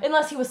 Yeah.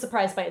 Unless he was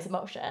surprised by his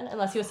emotion.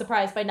 Unless he was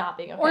surprised by not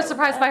being okay. Or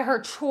surprised by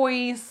her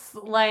choice.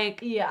 Like,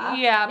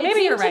 yeah,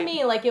 maybe you're right. To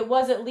me, like it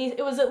was at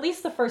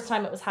least the first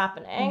time it was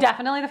happening.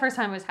 Definitely the first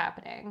time it was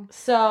happening.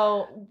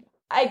 So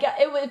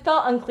it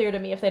felt unclear to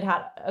me if they'd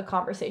had a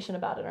conversation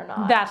about it or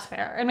not. That's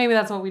fair. And maybe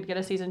that's what we'd get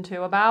a season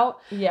 2 about.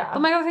 Yeah. But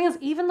my other thing is,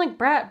 even like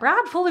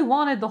Brad fully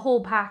wanted the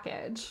whole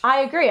package. I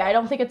agree. I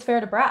don't think it's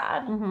fair to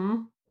Brad.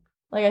 Mm-hmm.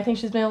 Like, I think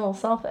she's being a little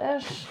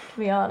selfish, to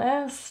be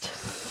honest.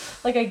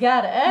 Like, I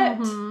get it.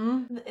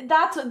 Mm-hmm.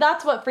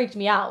 That's what freaked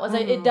me out, was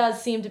it does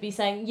seem to be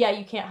saying, yeah,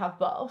 you can't have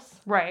both.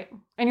 Right.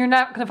 And you're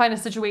not going to find a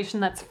situation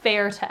that's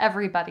fair to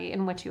everybody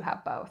in which you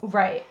have both.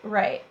 Right.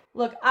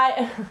 Look,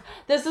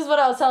 this is what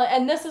I was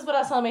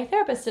telling my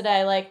therapist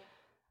today. Like,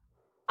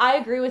 I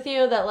agree with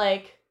you that,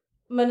 like,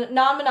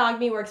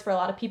 non-monogamy works for a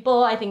lot of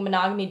people. I think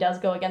monogamy does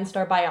go against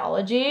our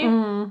biology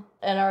and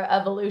our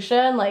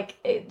evolution. Like,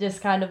 it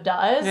just kind of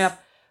does. Yep.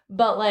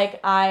 But, like,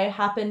 I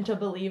happen to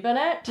believe in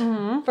it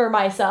for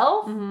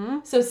myself. Mm-hmm.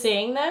 So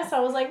seeing this,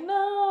 I was like,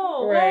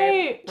 no,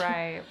 right.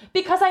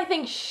 Because I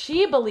think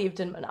she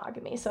believed in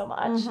monogamy so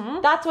much.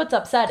 Mm-hmm. That's what's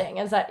upsetting,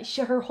 is that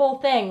her whole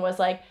thing was,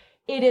 like,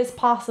 it is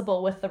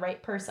possible with the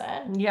right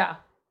person. Yeah.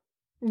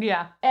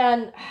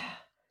 And,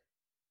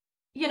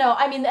 you know,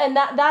 I mean, and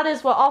that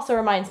is what also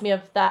reminds me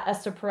of that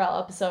Esther Perel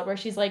episode where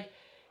she's like,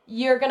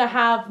 you're gonna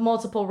have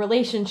multiple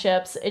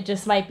relationships. It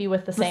just might be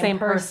with the same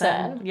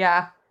person.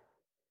 Yeah.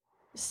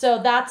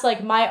 So that's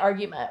like my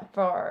argument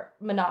for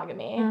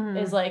monogamy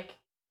is like,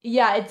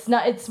 yeah,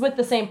 it's with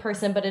the same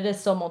person, but it is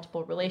still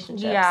multiple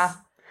relationships. Yeah.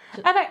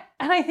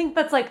 And I think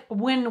that's like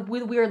when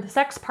we were in the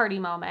sex party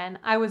moment,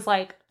 I was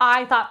like,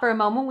 I thought for a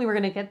moment we were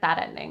going to get that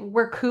ending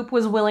where Coop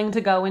was willing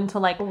to go into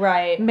like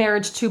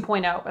marriage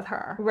 2.0 with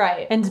her.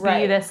 Right. And to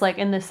be this like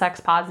in this sex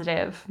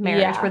positive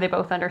marriage where they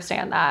both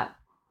understand that.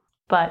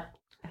 But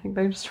I think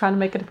they're just trying to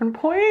make a different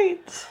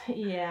point.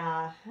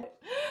 Yeah.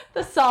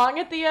 The song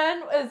at the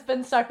end has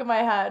been stuck in my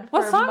head.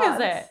 What for song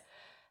months. is it?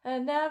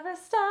 And never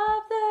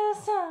stop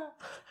this song.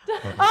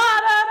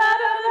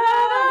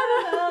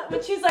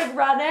 When she's like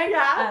running.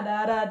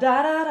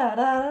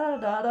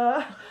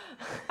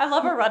 I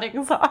love a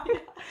running song.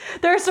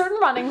 There are certain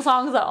running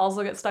songs that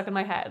also get stuck in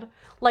my head.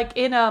 Like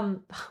in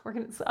we're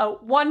gonna a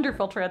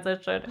wonderful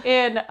transition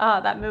in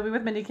that movie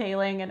with Mindy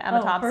Kaling and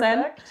Emma Thompson.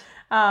 Perfect.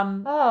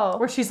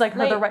 Where she's like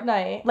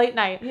Late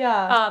night.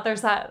 Yeah.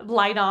 There's that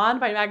Light On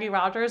by Maggie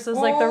Rogers is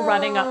like the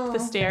running up the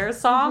stairs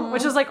song,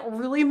 which is like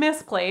really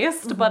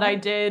misplaced, but I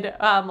did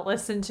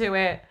listen to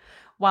it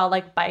while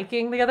like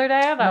biking the other day,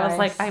 and I was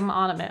like, I'm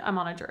on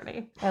a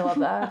journey. I love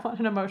that. I'm on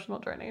an emotional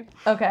journey.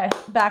 Okay,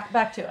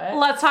 back to it.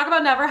 Let's talk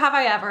about Never Have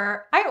I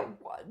Ever.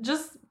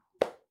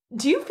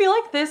 Do you feel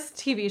like this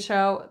TV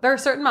show, there are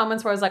certain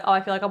moments where I was like, oh, I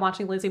feel like I'm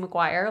watching Lizzie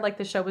McGuire, like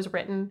the show was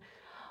written.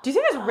 Do you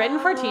think it's written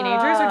for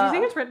teenagers or do you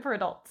think it's written for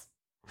adults?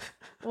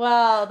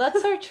 Wow,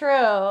 that's so true.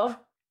 Yeah,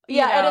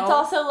 You and know? it's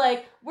also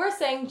like, we're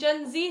saying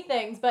Gen Z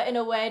things, but in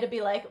a way to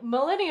be like,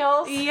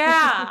 millennials.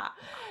 Yeah.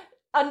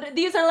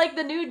 These are like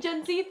the new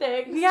Gen Z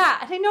things. Yeah,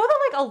 and I know that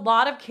like a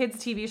lot of kids'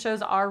 TV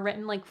shows are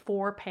written like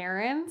for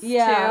parents too,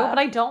 but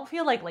I don't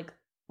feel like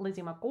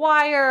Lizzie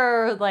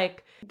McGuire,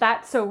 like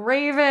That's So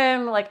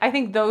Raven, like I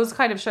think those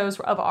kind of shows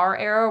of our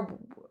era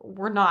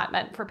were not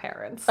meant for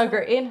parents.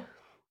 Agreed.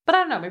 But I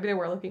don't know, maybe they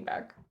were looking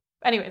back.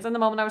 Anyways, in the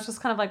moment I was just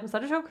kind of like, was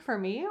that a joke for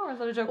me or was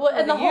that a joke for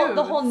and the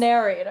whole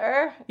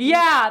narrator.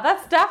 Yeah,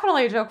 that's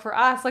definitely a joke for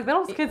us. Like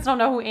those kids don't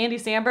know who Andy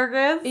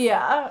Samberg is.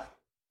 Yeah.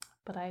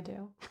 But I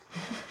do.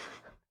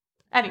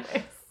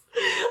 Anyways,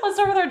 let's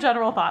start with our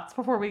general thoughts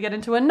before we get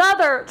into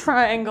another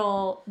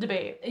triangle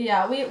debate.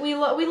 Yeah, we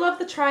love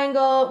the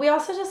triangle. We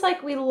also just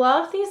like, we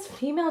love these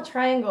female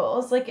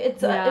triangles. Like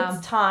it's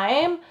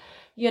time.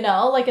 You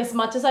know, like as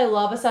much as I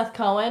love a Seth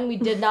Cohen, we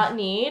did not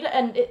need,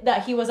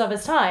 that he was of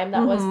his time,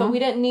 but we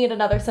didn't need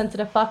another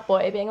sensitive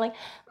fuckboy being like,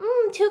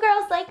 2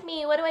 girls like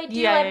me, what do I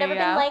do? I've never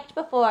been liked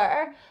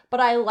before. But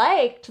I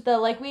liked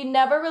we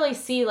never really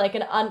see like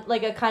a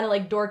kind of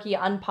like dorky,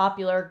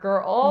 unpopular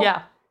girl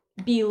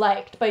be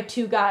liked by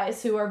 2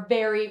 guys who are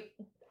very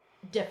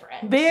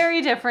different.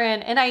 Very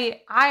different. And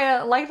I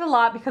liked it a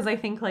lot because I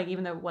think like,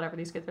 even though whatever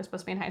these kids are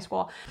supposed to be in high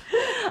school,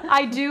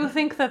 I do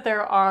think that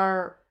there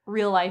are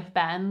real life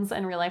Bens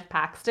and real life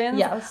Paxtons.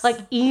 Yes. Like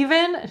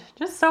even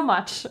just so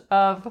much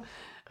of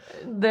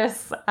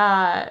this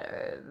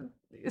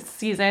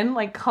season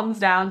like comes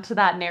down to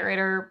that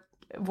narrator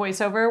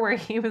voiceover where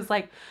he was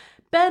like,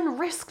 Ben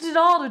risked it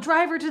all to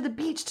drive her to the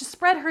beach to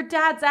spread her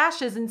dad's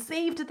ashes and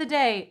saved the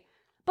day.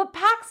 But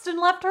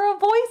Paxton left her a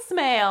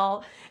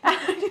voicemail. And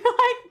you're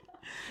like,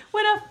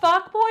 when a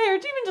fuckboy or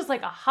even just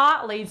like a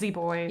hot lazy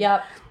boy.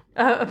 Yep.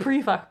 A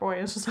pre-fuck boy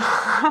is just a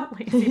hot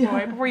lazy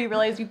boy before you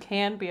realize you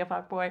can be a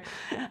fuck boy.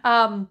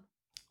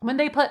 When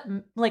they put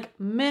like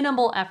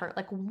minimal effort,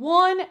 like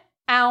 1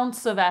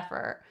 ounce of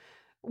effort,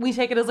 we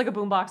take it as like a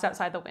boombox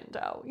outside the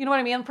window. You know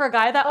what I mean? For a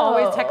guy that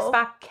always texts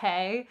back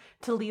K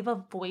to leave a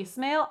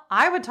voicemail,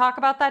 I would talk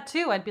about that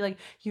too. I'd be like,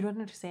 you don't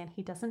understand.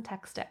 He doesn't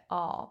text at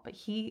all, but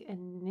he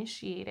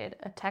initiated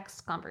a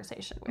text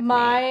conversation with me.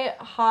 My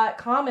hot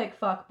comic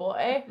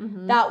fuckboy.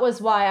 That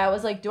was why I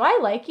was like, do I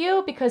like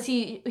you? Because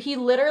he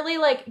literally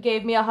like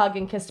gave me a hug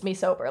and kissed me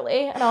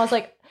soberly. And I was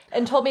like,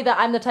 and told me that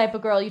I'm the type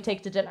of girl you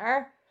take to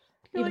dinner.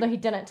 Even though he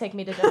didn't take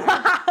me to dinner.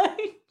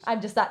 I'm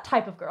just that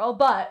type of girl.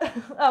 But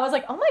I was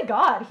like, oh my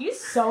God, he's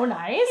so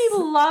nice. He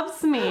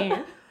loves me.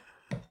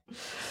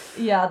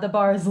 Yeah, the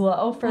bar is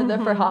low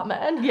for hot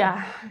men.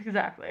 Yeah,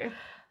 exactly.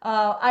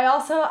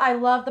 I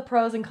love the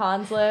pros and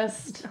cons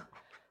list.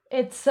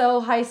 It's so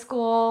high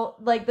school,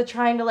 like the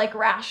trying to like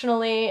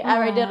rationally.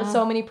 I did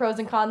so many pros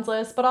and cons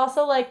lists, but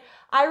also like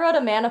I wrote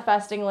a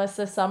manifesting list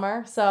this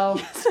summer. So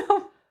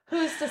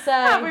who's to say?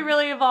 Have we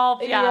really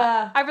evolved?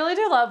 Yeah. I really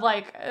do love,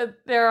 like,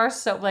 there are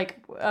so,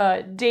 like,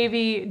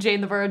 Davy, Jane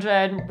the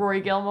Virgin,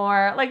 Rory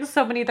Gilmore, like,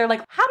 so many. They're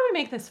like, how do we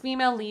make this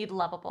female lead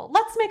lovable?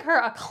 Let's make her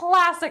a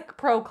classic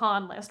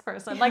pro-con list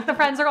person. Like, the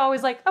friends are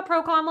always like, a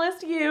pro-con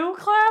list? You?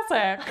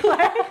 Classic.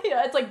 Like,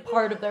 yeah, it's like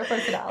part of their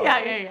personality.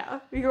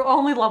 Yeah. You're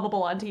only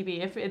lovable on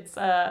TV if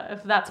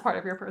that's part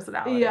of your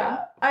personality.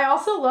 Yeah. I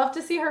also love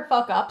to see her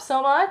fuck up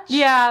so much.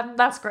 Yeah,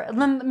 that's great. And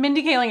then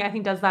Mindy Kaling, I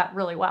think, does that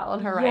really well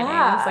in her writing.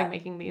 It's like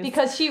making these movies.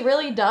 Because she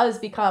really does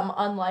become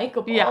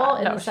unlikable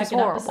in the second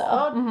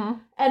episode. Mm-hmm.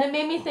 And it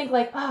made me think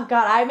like, oh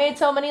God, I made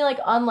so many like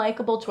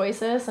unlikable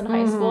choices in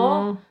high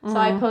school. So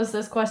I posed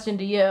this question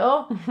to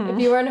you. If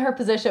you were in her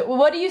position,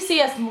 what do you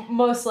see as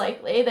most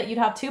likely? That you'd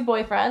have 2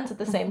 boyfriends at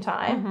the same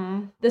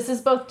time? This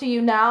is both to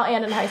you now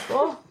and in high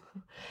school.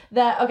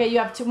 That, okay, you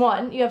have 2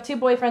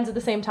 boyfriends at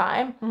the same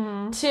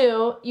time.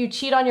 2, you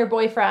cheat on your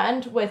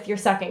boyfriend with your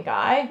second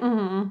guy.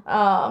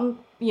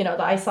 You know,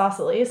 the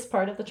isosceles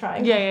part of the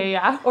triangle.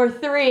 Yeah. Or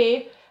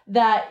 3,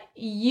 that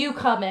you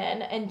come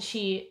in and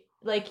cheat,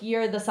 like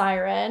you're the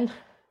siren.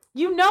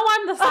 You know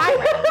I'm the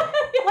siren.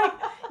 Like,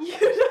 you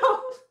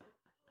know.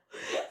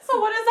 So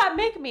what does that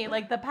make me?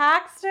 Like the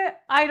Paxton?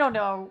 I don't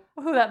know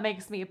who that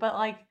makes me, but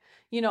like,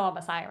 you know I'm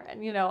a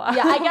siren, you know.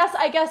 Yeah,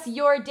 I guess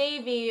you're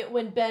Davy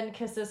when Ben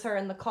kisses her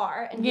in the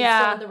car, and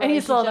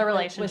he's still in the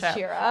relationship with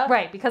Shira.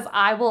 Right, because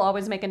I will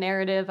always make a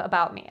narrative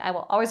about me. I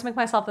will always make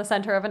myself the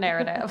center of a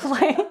narrative.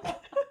 Like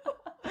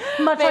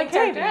much main like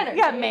character Davy. energy.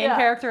 Yeah, main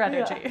character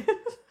energy.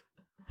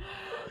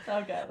 Yeah.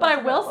 Okay. But I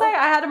will say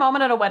I had a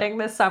moment at a wedding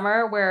this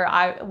summer where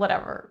I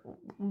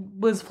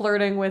was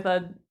flirting with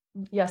a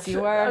Yes,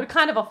 you were.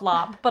 kind of a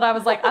flop, but I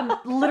was like,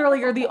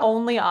 you're the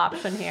only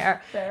option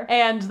here. Fair.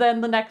 And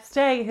then the next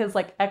day, his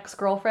like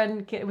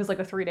ex-girlfriend, it was like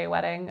a 3-day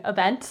wedding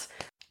event,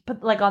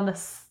 but like on the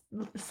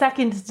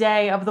second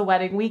day of the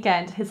wedding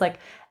weekend, his like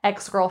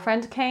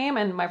ex-girlfriend came,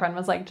 and my friend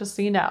was like, just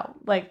so you know,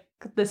 like,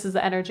 this is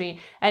the energy.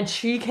 And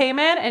she came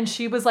in and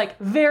she was like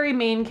very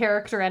main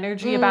character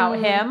energy about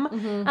him.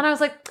 And I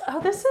was like, oh,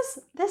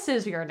 this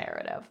is your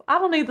narrative. I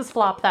don't need this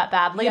flop that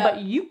badly,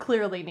 but you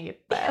clearly need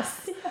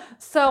this.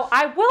 So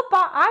I will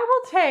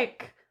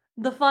take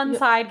the fun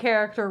side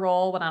character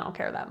role when I don't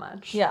care that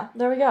much. Yeah,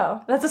 there we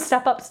go. That's a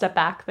step up, step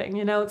back thing,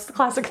 you know? It's the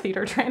classic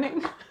theater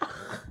training.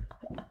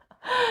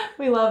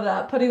 We love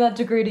that. Putting that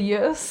degree to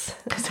use.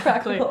 It's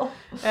practical.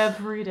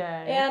 Every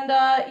day. And,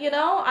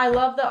 I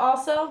love that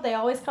also they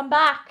always come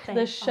back.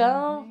 The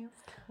show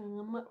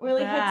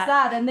really hits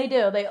that, and they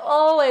do. They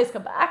always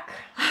come back.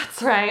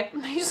 That's right.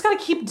 You just gotta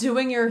keep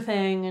doing your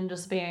thing and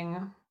just being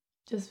you.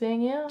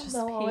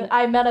 being.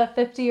 I met a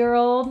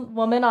 50-year-old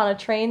woman on a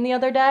train the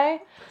other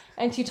day,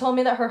 and she told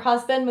me that her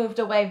husband moved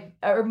away,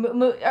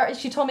 or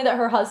she told me that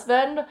her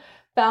husband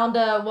found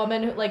a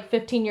woman who, like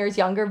 15 years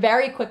younger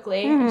very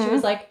quickly. And she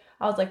was like,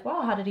 I was like,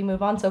 wow, how did he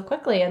move on so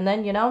quickly? And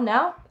then,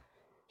 now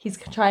he's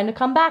trying to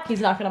come back. He's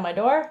knocking on my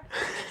door.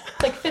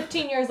 Like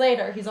 15 years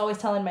later, he's always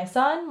telling my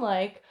son,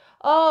 like,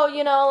 oh,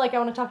 like I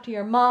want to talk to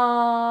your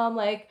mom.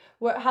 Like,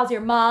 how's your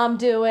mom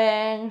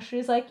doing?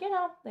 She's like,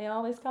 they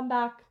always come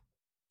back.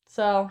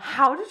 So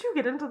how did you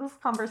get into this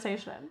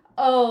conversation?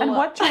 Oh. And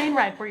what train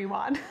ride were you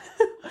on?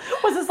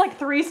 Was this like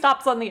 3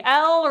 stops on the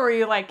L, or were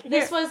you like...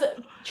 This was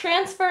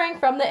transferring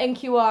from the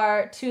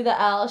NQR to the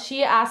L.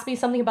 She asked me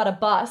something about a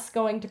bus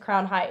going to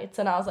Crown Heights,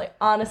 and I was like,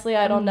 honestly,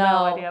 I don't know.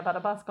 No idea about a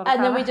bus going to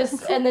Crown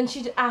Heights. And then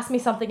she asked me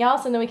something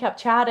else, and then we kept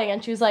chatting,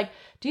 and she was like,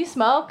 do you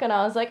smoke? And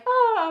I was like,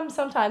 oh,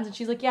 sometimes. And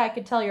she's like, yeah, I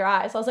could tell your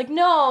eyes. I was like,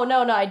 no,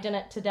 I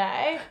didn't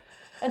today.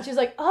 And she was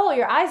like, oh,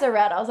 your eyes are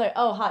red. I was like,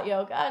 oh, hot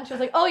yoga. And she was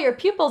like, oh, your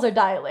pupils are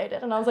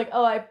dilated. And I was like,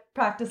 oh, I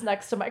practice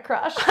next to my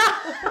crush.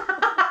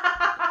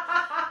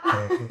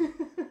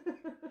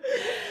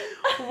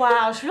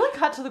 Wow, she really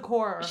cut to the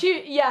core.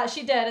 She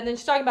did. And then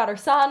she's talking about her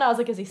son. I was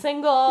like, is he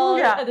single?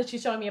 Yeah. And then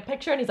she's showing me a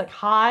picture, and he's like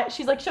hot.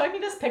 She's like showing me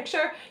this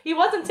picture. He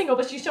wasn't single,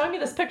 but she's showing me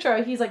this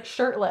picture. He's like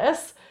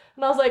shirtless.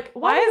 And I was like,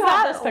 why is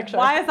that this picture?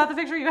 Why is that the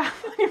picture you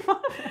have on your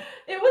phone?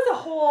 It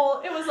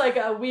was like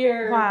a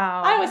weird...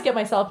 Wow. I always get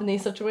myself in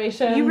these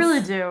situations. You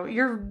really do.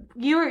 Your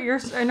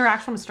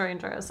interaction with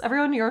strangers.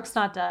 Everyone in New York's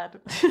not dead.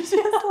 Just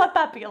let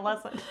that be a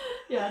lesson.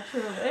 Yeah,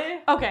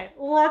 truly. Okay,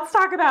 let's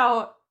talk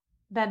about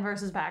Ben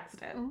versus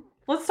Paxton.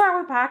 Let's start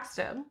with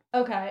Paxton.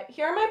 Okay,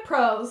 here are my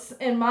pros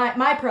in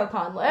my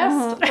pro-con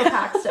list for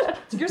Paxton.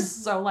 You're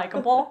so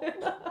likable.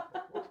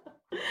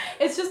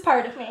 It's just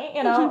part of me,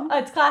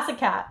 It's classic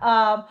cat.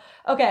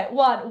 Okay,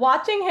 1,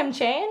 watching him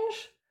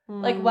change.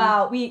 Like,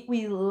 wow,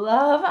 we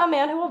love a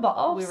man who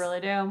evolves. We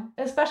really do.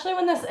 Especially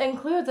when this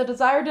includes a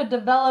desire to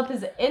develop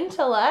his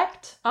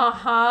intellect.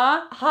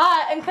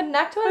 Hot. And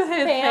connect with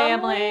his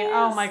family.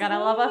 Oh my God, I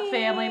love a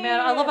family man.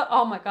 I love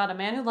oh my God, a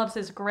man who loves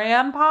his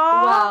grandpa.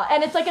 Wow.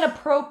 And it's like an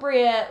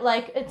appropriate,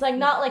 like, it's like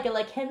not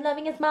like him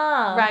loving his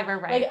mom. Right.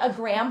 Like a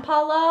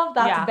grandpa love.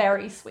 That's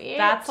very sweet.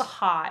 That's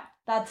hot.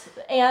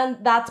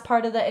 That's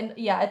part of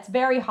it's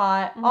very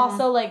hot.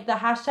 Also, like, the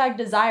hashtag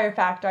desire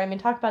factor. I mean,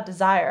 talk about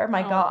desire.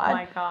 My God. Oh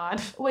my God.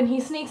 When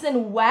he sneaks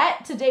in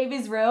wet to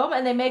Davy's room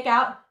and they make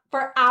out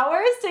for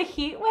hours to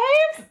Heat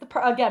Waves.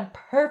 Again,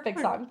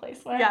 perfect song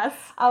placement. Yes.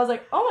 I was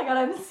like, oh my God,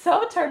 I'm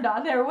so turned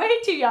on. They're way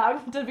too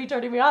young to be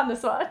turning me on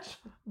this much.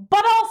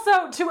 But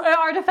also, to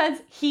our defense,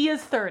 he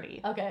is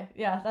 30. Okay,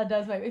 yeah, that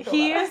does make me feel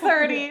He better. is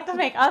 30 to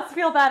make us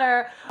feel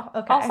better.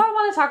 Okay. Also, I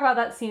want to talk about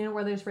that scene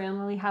where they just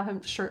randomly have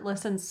him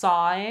shirtless and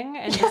sawing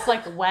and just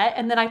like wet.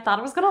 And then I thought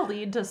it was going to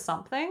lead to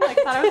something. Like,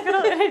 I thought it was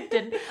going to, and it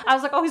didn't. I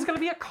was like, oh, he's going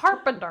to be a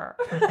carpenter.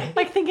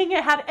 Like, thinking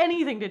it had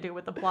anything to do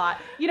with the plot.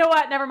 You know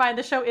what? Never mind.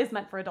 The show is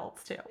meant for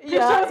adults too. The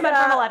show is meant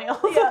for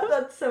millennials. Yeah,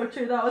 that's so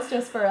true. That was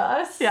just for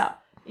us. Yeah.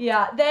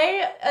 Yeah,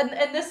 they, and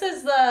this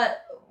is the,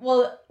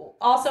 well,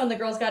 also in The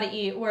Girls Gotta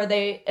Eat, where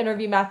they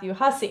interview Matthew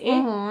Hussey,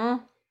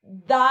 Mm-hmm.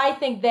 I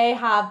think they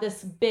have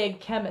this big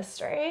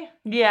chemistry.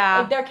 Yeah.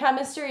 Like, their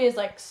chemistry is,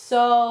 like,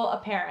 so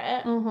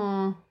apparent.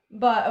 Mm-hmm.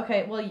 But,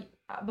 okay, well,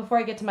 before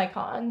I get to my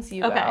cons,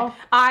 you Okay. go.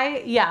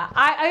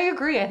 I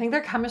agree. I think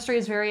their chemistry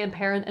is very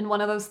apparent and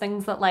one of those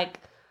things that like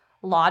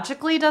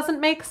logically doesn't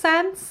make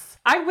sense.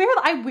 I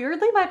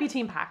weirdly might be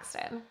Team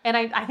Paxton. And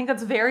I think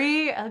that's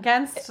very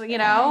against, a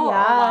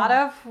lot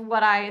of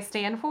what I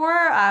stand for,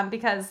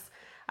 because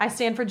I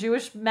stand for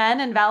Jewish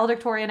men and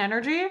valedictorian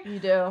energy. You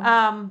do.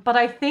 But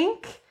I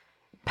think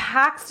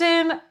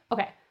Paxton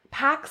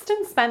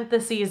spent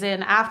the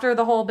season after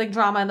the whole big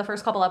drama in the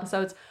first couple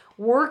episodes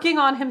working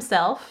on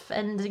himself,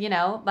 and the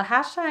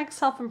hashtag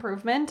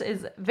self-improvement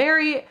is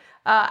very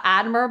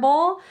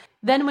admirable.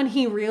 Then when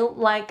he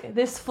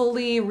this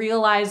fully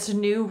realized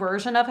new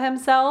version of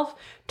himself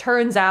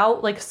turns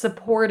out like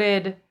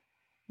supported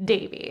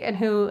Davy,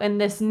 and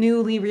this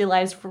newly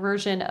realized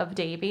version of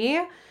Davy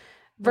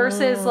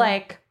versus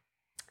like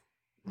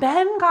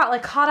Ben got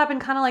like caught up in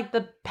kind of like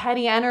the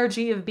petty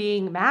energy of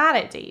being mad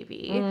at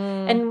Davy,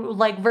 and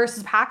like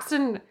versus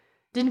Paxton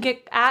didn't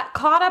get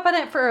caught up in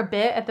it for a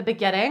bit at the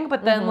beginning,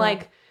 but then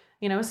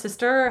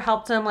sister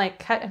helped him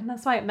and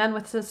that's why men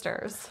with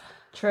sisters.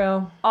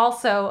 True.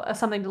 Also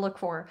something to look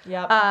for.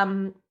 Yep.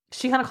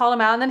 She kind of called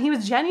him out, and then he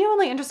was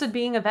genuinely interested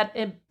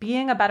in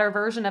being a better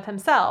version of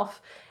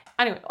himself.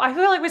 Anyway, I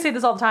feel like we say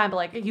this all the time, but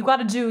like you got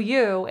to do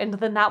you, and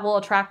then that will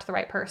attract the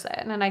right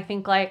person. And I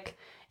think like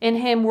in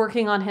him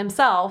working on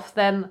himself,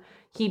 then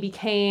he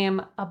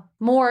became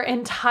more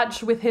in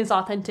touch with his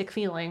authentic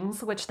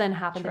feelings, which then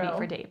happened to be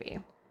for Davy.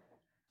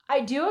 I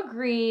do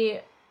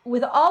agree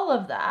with all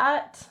of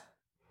that,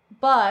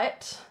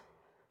 but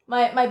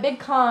my big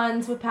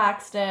cons with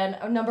Paxton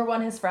are, number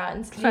one, his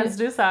friends. Friends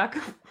do suck.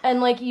 And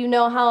like,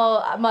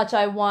 how much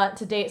I want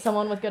to date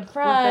someone with good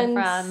friends. With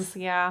good friends,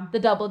 yeah. The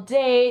double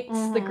dates,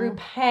 the group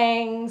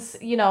hangs.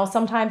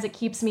 Sometimes it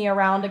keeps me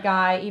around a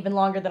guy even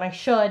longer than I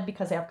should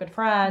because they have good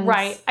friends.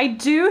 Right. I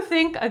do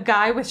think a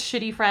guy with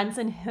shitty friends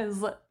in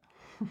his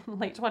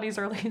late 20s,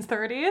 early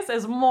 30s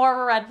is more of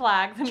a red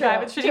flag than a guy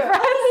with shitty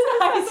friends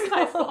in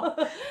high school.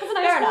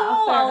 Fair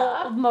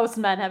enough. Most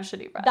men have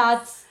shitty friends.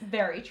 That's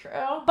very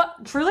true.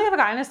 But truly, if a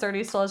guy in his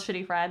 30s still has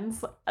shitty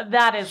friends,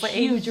 that is like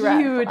huge a red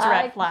huge flag.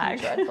 red flag.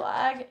 Huge red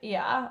flag.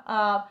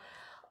 Yeah.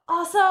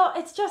 Also,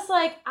 it's just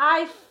like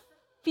I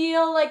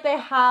feel like they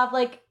have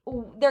like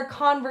their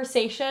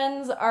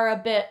conversations are a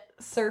bit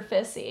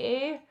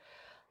surfacey.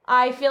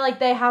 I feel like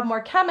they have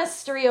more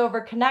chemistry over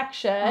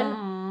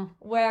connection,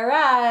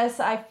 whereas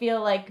I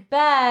feel like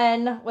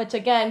Ben, which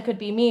again could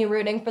be me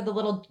rooting for the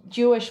little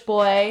Jewish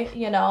boy,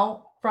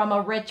 from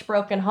a rich,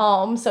 broken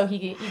home, so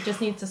he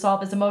just needs to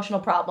solve his emotional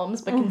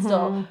problems, but can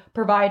still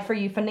provide for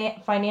you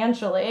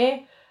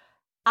financially.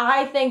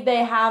 I think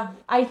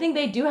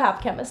they do have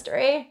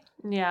chemistry.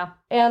 Yeah.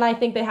 And I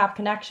think they have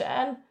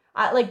connection.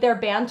 Like their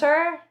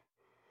banter.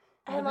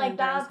 And like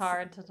that's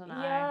hard to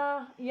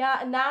deny. Yeah,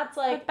 and that's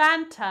like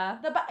banter.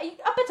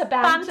 A bit of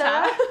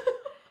banter.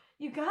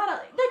 You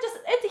gotta.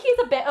 He's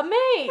a bit of me.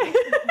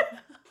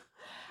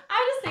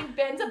 I just think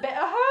Ben's a bit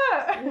of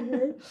her.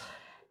 And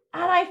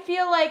I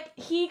feel like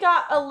he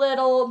got a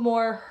little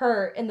more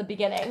hurt in the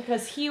beginning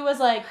because he was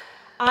like,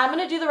 I'm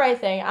gonna do the right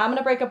thing. I'm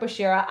gonna break up with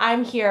Shira.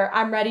 I'm here.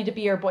 I'm ready to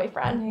be your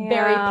boyfriend.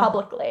 Very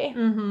publicly.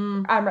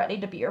 I'm ready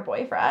to be your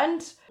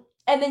boyfriend.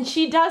 And then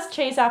she does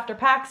chase after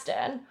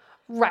Paxton.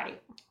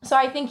 Right. So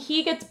I think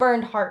he gets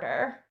burned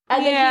harder.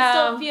 And then he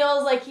still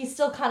feels like he's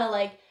still kind of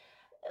like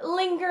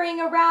lingering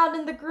around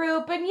in the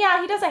group. And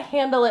yeah, he doesn't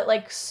handle it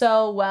like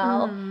so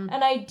well.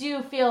 And I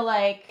do feel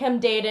like him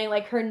dating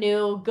like her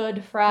new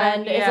good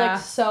friend is like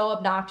so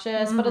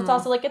obnoxious. But it's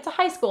also like, it's a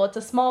high school. It's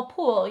a small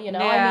pool, Yeah.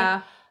 I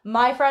mean,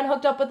 my friend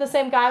hooked up with the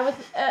same guy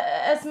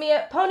as me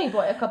at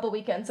Ponyboy a couple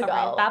weekends ago.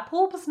 Right. That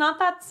pool was not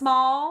that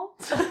small.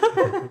 I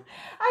mean,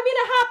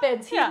 it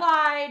happens. He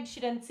lied. She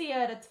didn't see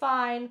it. It's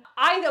fine.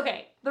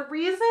 The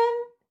reason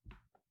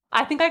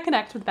I think I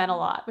connect with Ben a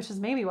lot, which is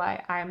maybe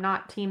why I am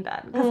not Team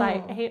Ben, because I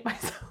hate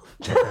myself.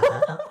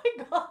 Oh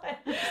my God.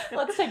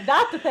 Let's take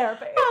that to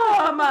therapy.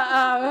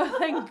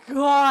 Thank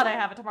God I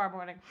have it tomorrow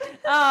morning.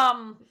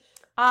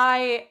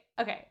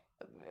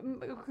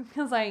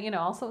 Because I,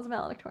 also was a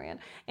valedictorian.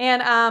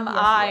 And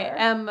I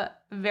am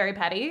very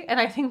petty. And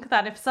I think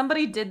that if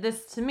somebody did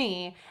this to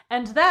me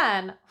and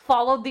then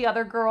followed the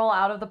other girl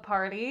out of the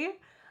party,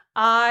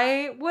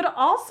 I would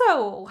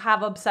also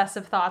have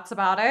obsessive thoughts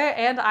about it.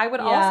 And I would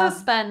also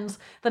spend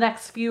the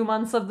next few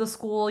months of the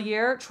school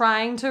year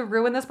trying to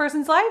ruin this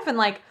person's life. And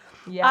like,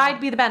 Yeah. I'd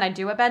be the Ben. I'd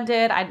do what Ben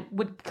did. I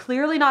would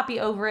clearly not be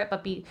over it,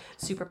 but be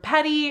super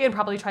petty and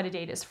probably try to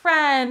date his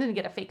friend and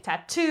get a fake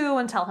tattoo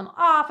and tell him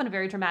off in a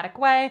very dramatic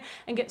way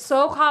and get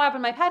so caught up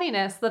in my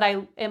pettiness that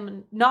I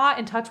am not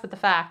in touch with the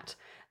fact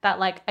that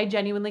like I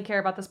genuinely care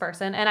about this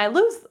person and I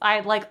lose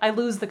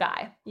the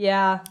guy.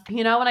 Yeah.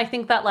 You know, and I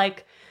think that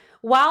like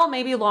while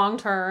maybe long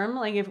term,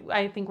 like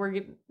I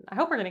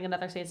hope we're getting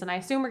another season. I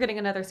assume we're getting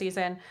another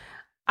season.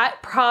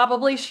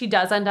 She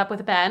does end up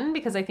with Ben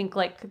because I think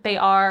like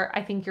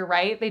I think you're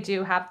right. They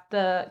do have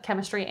the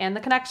chemistry and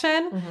the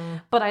connection. Mm-hmm.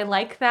 But I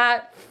like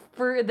that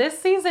for this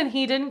season,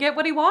 he didn't get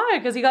what he wanted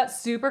because he got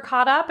super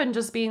caught up in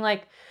just being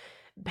like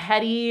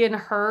petty and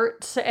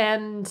hurt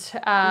and,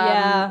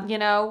 you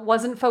know,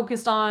 wasn't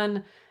focused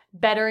on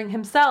bettering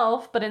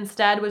himself, but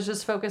instead was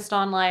just focused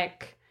on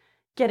like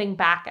getting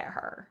back at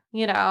her,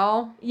 you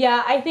know?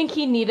 Yeah, I think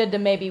he needed to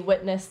maybe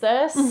witness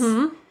this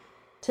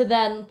to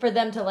then for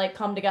them to like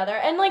come together.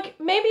 And like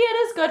maybe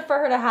it is good for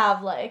her to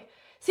have like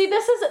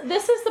this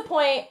is the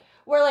point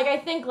where like I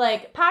think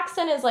like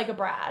Paxton is like a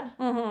Brad.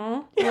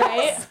 Mm-hmm.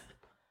 Right?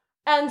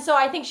 And so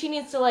I think she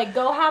needs to like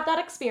go have that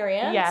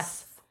experience.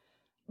 Yes.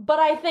 But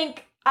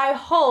I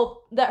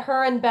hope that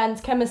her and Ben's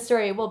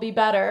chemistry will be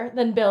better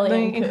than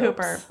Billy and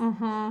Cooper.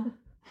 Mm-hmm.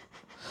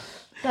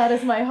 That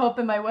is my hope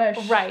and my wish.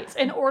 Right.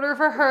 In order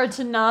for her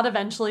to not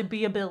eventually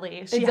be a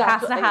Billy, she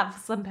has to have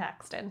some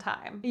Paxton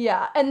time.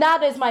 Yeah, and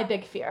that is my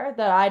big fear,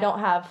 that I don't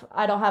have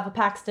a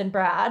Paxton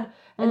Brad.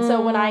 And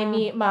so when I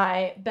meet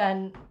my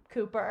Ben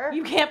Cooper,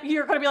 you're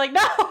going to be like,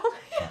 no.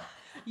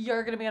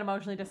 You're going to be an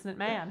emotionally distant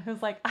man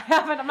who's like,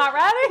 I'm not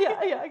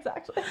ready. Yeah,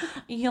 exactly.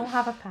 You'll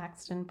have a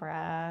Paxton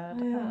Brad.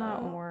 Yeah. I'm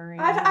not worried.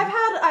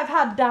 I've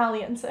had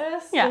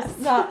dalliances. Yes.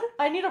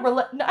 I need a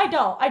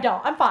no, I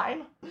don't. I'm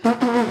fine.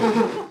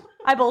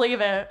 I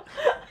believe it.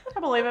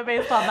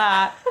 Based on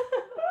that.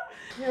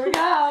 Here we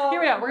go.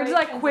 We're going to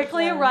like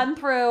quickly run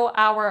through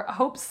our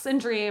hopes and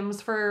dreams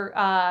for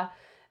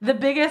the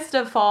biggest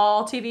of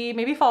fall TV,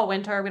 maybe fall,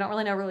 winter. We don't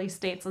really know release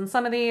dates on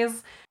some of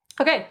these.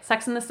 Okay,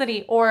 Sex and the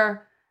City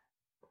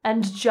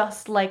and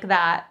just like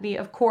that,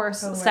 of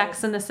course,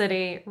 Sex and the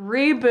City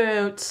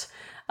reboot.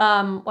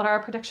 What are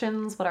our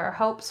predictions? What are our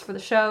hopes for the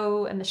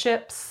show and the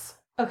ships?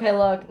 Okay,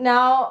 look,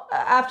 now,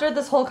 after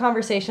this whole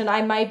conversation,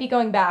 I might be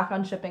going back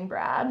on shipping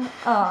Brad.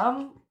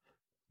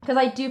 Because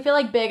I do feel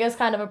like Big is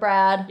kind of a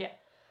Brad.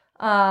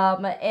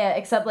 Yeah.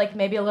 Except, like,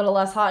 maybe a little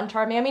less hot and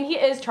charming. I mean, he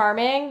is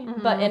charming,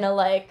 but in a,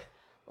 like,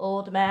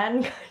 old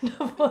man kind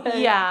of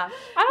way. Yeah.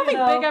 I don't think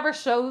Big ever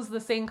shows the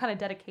same kind of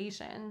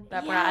dedication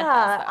that Brad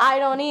does, though. I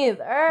don't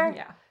either.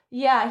 Yeah.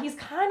 Yeah, he's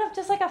kind of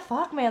just like a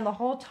fuck man the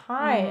whole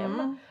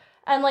time.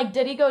 And, like,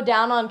 did he go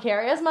down on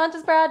Carrie as much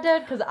as Brad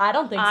did? Because I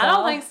don't think so. I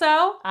don't think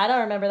so. I don't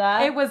remember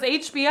that. It was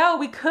HBO.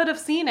 We could have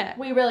seen it.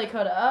 We really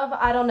could have.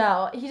 I don't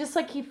know. He just,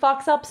 like, he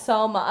fucks up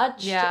so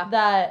much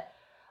that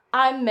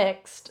I'm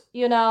mixed,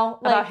 you know?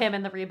 Like, about him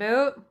in the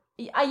reboot?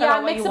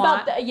 I'm mixed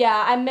about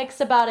I'm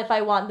mixed about if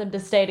I want them to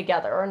stay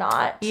together or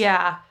not.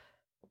 Yeah.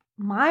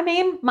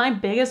 My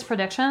biggest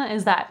prediction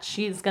is that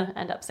she's going to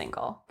end up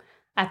single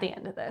at the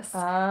end of this.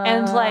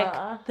 And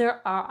like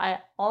there are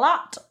a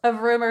lot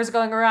of rumors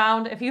going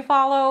around. If you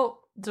follow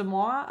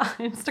Demois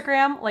on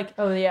Instagram, like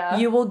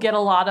you will get a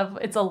lot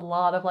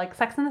of like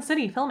Sex and the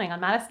City filming on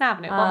Madison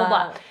Avenue, blah blah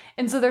blah.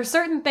 And so there's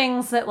certain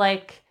things that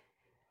like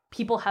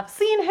people have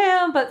seen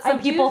him, but some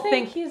people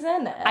think he's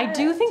in it. I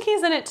do think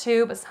he's in it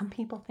too, but some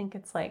people think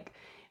it's like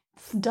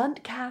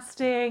stunt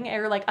casting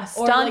or like a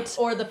stunt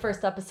or the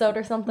first episode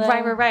or something.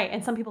 Right.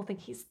 And some people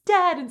think he's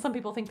dead and some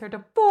people think they're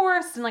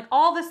divorced and like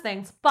all these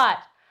things. But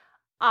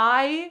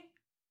I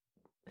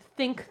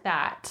think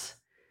that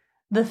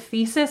the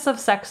thesis of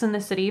Sex and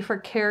the City for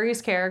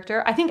Carrie's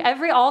character, I think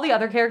all the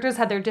other characters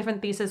had their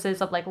different theses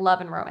of like love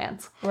and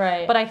romance.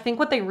 Right. But I think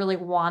what they really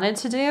wanted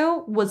to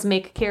do was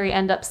make Carrie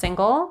end up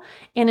single.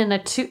 And in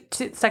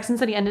Sex and the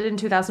City ended in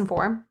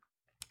 2004.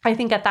 I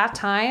think at that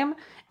time,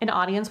 an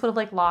audience would have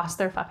like lost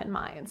their fucking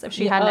minds if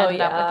she hadn't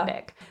ended up with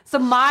Big. So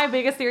my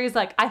biggest theory is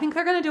like, I think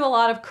they're going to do a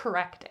lot of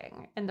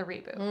correcting in the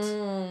reboot.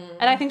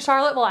 And I think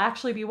Charlotte will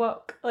actually be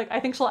woke. Like, I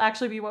think she'll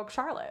actually be woke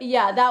Charlotte.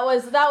 Yeah, that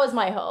was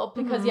my hope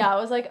because I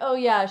was like, oh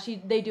yeah,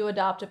 they do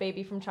adopt a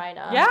baby from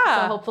China.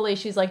 Yeah. So hopefully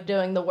she's like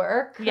doing the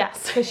work.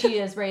 Yes. Because she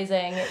is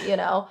raising,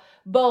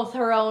 both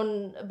her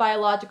own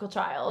biological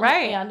child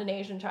and an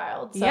Asian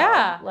child. So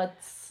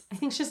I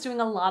think she's doing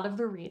a lot of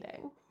the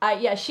reading.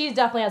 She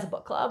definitely has a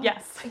book club.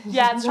 Yes.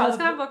 Yeah, Charlotte's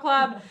gonna have a book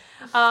club.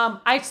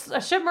 I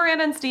ship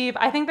Miranda and Steve.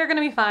 I think they're gonna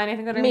be fine. I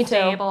think they're gonna be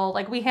stable.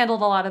 Like, we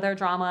handled a lot of their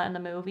drama in the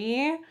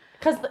movie.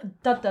 Because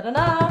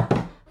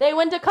they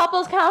went to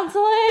couples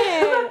counseling.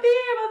 The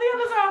theme of the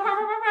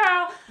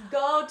episode.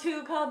 Go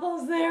to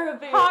couples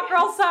therapy. Hot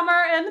girl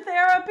summer in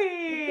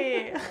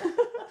therapy.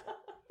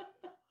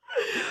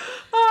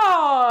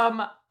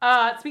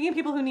 Speaking of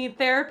people who need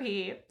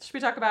therapy, should we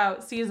talk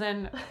about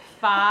season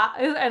 5?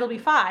 It'll be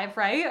 5,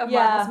 right? Of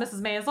Marvelous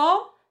Mrs.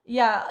 Maisel.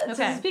 Yeah. Okay.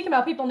 So speaking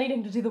about people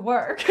needing to do the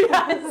work.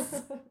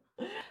 Yes.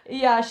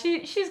 Yeah,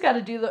 she's got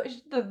to do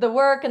the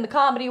work and the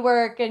comedy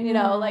work, and you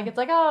know, like it's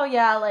like, oh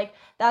yeah, like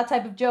that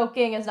type of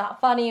joking is not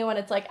funny when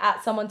it's like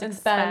at someone's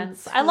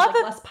expense. I love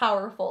that that less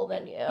powerful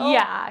than you.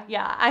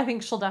 Yeah. I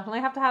think she'll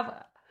definitely have to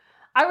have.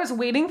 I was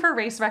waiting for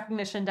race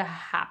recognition to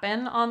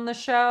happen on the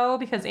show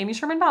because Amy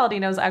Sherman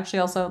Palladino is actually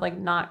also like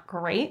not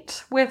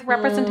great with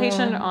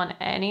representation on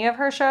any of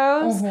her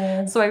shows.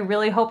 So I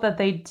really hope that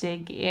they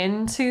dig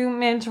into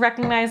Midge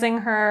recognizing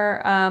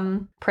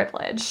her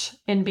privilege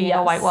in being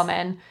a white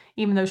woman,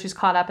 even though she's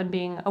caught up in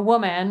being a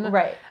woman.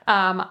 Right.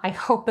 I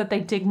hope that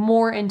they dig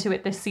more into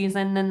it this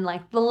season than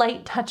like the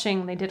light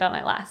touching they did on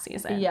it last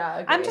season. Yeah,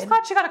 agreed. I'm just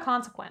glad she got a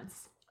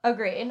consequence.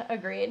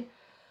 Agreed.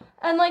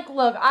 And, like,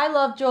 look, I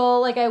love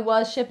Joel. Like, I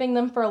was shipping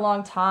them for a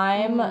long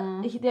time.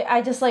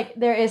 I just, like,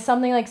 there is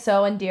something, like,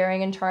 so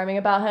endearing and charming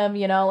about him,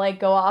 you know, like,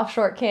 go off,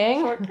 Short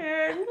King.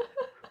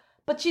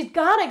 But she's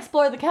got to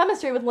explore the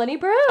chemistry with Lenny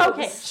Bruce.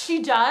 Okay,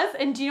 she does.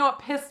 And do you know what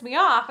pissed me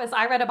off is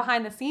I read a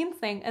behind-the-scenes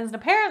thing, and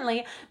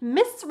apparently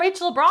Miss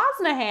Rachel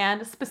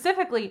Brosnahan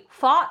specifically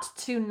fought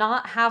to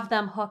not have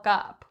them hook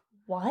up.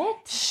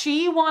 What?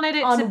 She wanted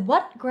it on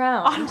what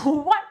grounds?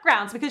 On what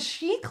grounds? Because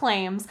she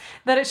claims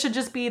that it should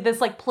just be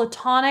this like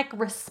platonic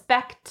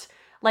respect,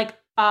 like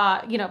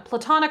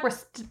platonic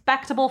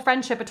respectable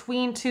friendship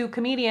between two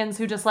comedians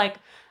who just like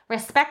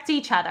respect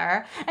each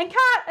other. And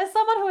Kat, as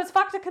someone who has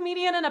fucked a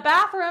comedian in a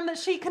bathroom that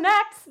she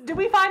connects, do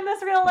we find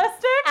this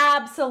realistic?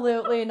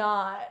 Absolutely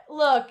not.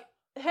 Look,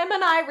 him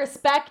and I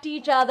respect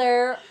each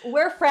other.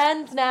 We're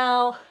friends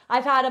now.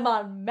 I've had him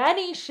on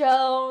many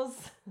shows.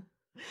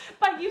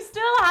 But you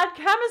still had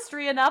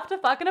chemistry enough to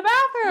fuck in a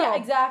bathroom. Yeah,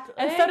 exactly.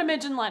 And so did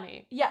Midge and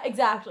Lenny. Yeah,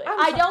 exactly.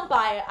 I don't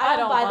buy it. I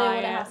don't buy they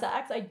wouldn't it. have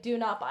sex. I do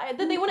not buy it.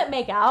 That they wouldn't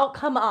make out.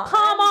 Come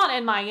on.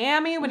 In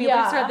Miami, when he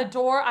leaves her at the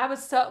door, I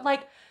was so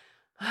like...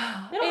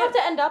 They don't have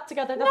to end up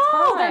together. That's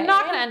fine. No, they're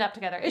not going to end up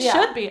together. It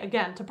should be,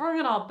 again, to bring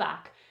it all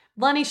back.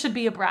 Lenny should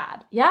be a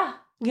Brad. Yeah.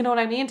 You know what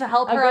I mean? To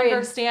help her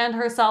understand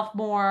herself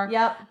more.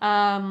 Yep.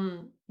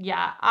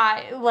 Yeah,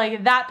 I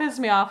like that pissed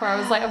me off where I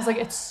was like,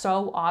 it's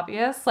so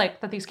obvious, like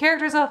that these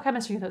characters have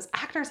chemistry, those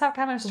actors have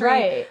chemistry.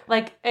 Right.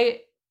 Like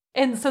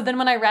and so then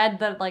when I read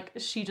that like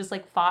she just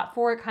like fought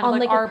for it kind of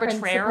like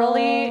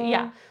arbitrarily.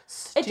 Yeah.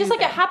 It's just like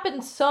it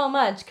happens so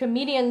much.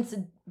 Comedians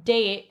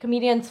date,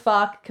 comedians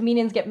fuck,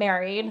 comedians get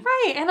married.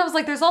 Right. And I was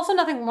like, there's also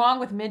nothing wrong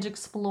with Midge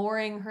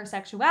exploring her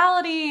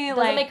sexuality. It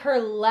doesn't make her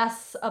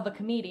less of a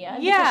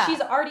comedian. Yeah. Because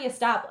she's already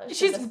established.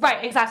 She's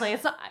right, exactly.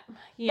 It's not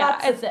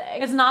That's the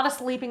thing. It's not a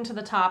sleeping to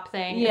the top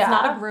thing. Yeah. It's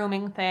not a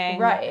grooming thing.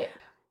 Right.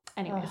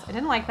 Anyways, I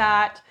didn't like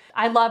that.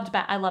 I loved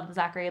Ben. I loved the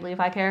Zachary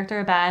Levi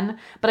character, Ben,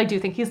 but I do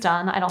think he's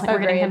done. I don't think we're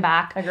getting him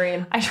back.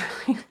 Agreed. I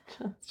really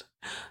just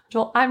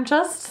Joel. I'm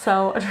just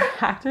so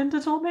attracted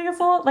to Joel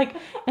Megasol, like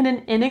in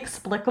an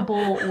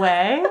inexplicable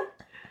way.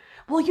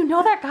 Well, you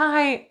know that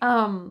guy,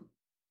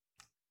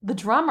 the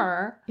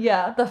drummer.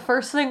 Yeah. One of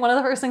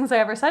the first things I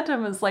ever said to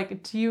him was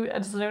like,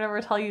 does anyone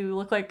ever tell you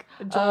look like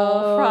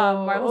Joel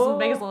from Marvelous and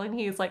Megasol? And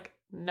he's like,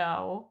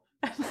 no.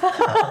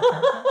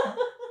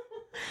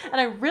 And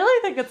I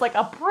really think it's like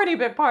a pretty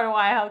big part of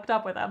why I hooked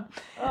up with him.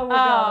 Oh my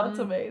god, that's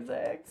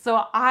amazing.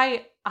 So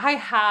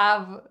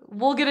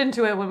we'll get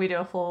into it when we do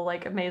a full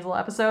like Maisel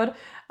episode.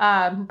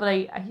 But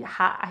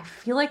I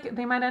feel like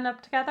they might end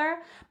up together.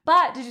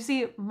 But did you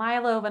see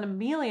Milo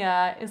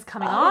Ventimiglia is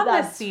coming on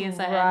this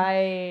season?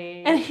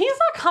 Right. And he's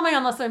not coming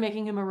unless they're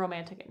making him a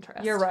romantic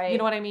interest. You're right. You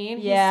know what I mean?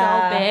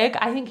 Yeah. He's so big.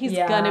 I think he's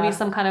gonna be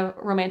some kind of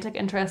romantic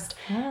interest.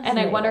 And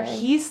I wonder,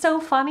 he's so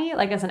funny.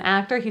 Like as an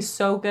actor, he's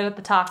so good at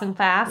the talking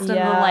fast and the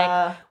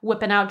like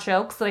whipping out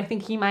jokes that I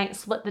think he might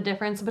split the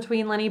difference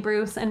between Lenny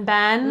Bruce and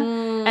Ben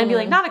and be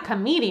like not a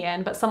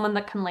comedian, but someone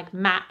that can like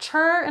match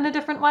her in a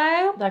different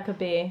way. That could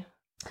be.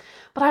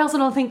 But I also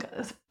don't think,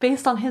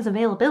 based on his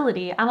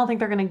availability, I don't think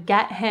they're going to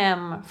get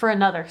him for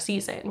another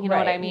season. You know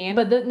what I mean?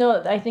 But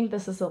no, I think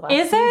this is the last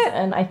season. Is it?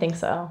 And I think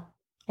so.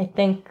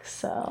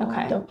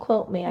 Okay. Don't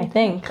quote me. I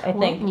think.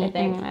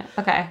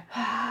 Okay.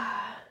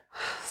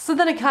 So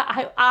then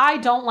I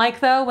don't like,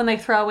 though, when they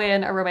throw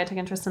in a romantic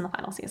interest in the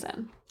final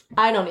season.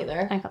 I don't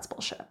either. I think that's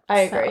bullshit. I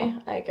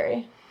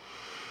agree.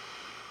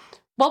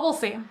 Well, we'll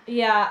see.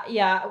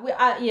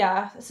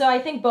 Yeah. So I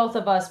think both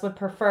of us would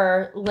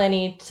prefer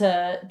Lenny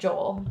to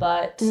Joel,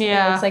 but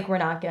it looks like we're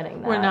not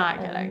getting that. We're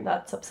not getting.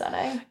 That's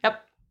upsetting.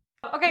 Yep.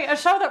 Okay, a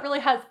show that really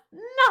has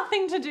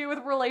nothing to do with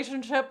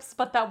relationships,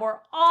 but that we're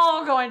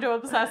all going to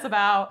obsess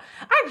about.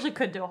 I actually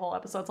could do a whole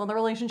episode on the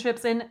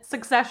relationships in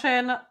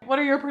Succession. What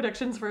are your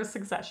predictions for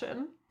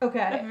Succession?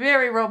 Okay. A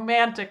very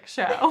romantic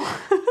show.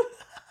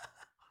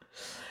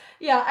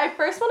 Yeah, I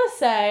first want to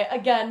say,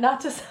 again,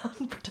 not to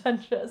sound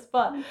pretentious,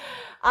 but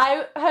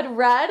I had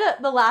read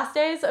The Last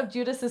Days of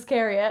Judas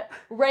Iscariot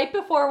right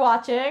before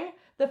watching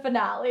the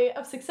finale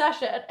of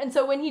Succession. And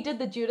so when he did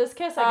the Judas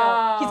kiss, I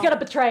go, he's going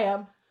to betray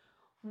him.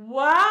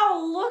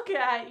 Wow, look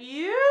at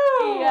you.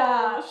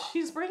 Yeah.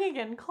 She's bringing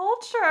in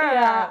culture.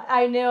 Yeah,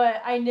 I knew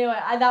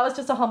it. That was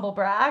just a humble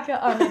brag,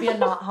 or maybe a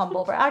not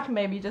humble brag,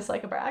 maybe just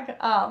like a brag.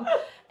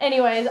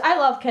 Anyways, I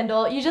love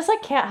Kendall. You just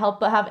like can't help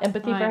but have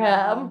empathy for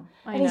him.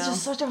 And he's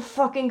just such a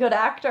fucking good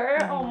actor.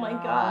 Oh my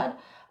god.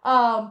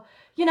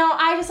 You know,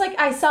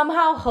 I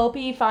somehow hope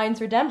he finds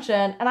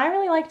redemption, and I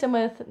really liked him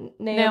with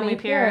Naomi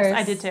Pierce.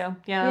 I did too.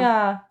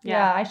 Yeah.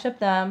 Yeah, I ship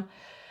them.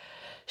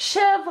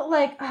 Shiv,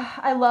 like,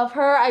 I love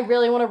her. I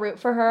really want to root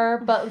for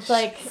her, but it's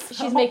like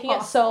she's making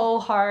it so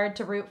hard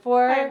to root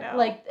for. I know.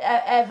 Like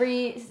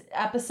every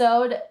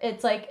episode,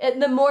 it's like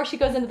the more she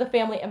goes into the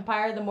family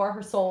empire, the more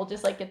her soul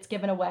just like gets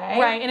given away.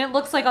 Right, and it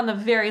looks like on the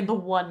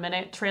 1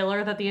 minute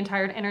trailer that the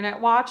entire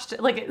internet watched,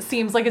 like it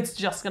seems like it's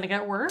just gonna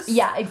get worse.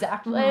 Yeah,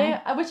 exactly.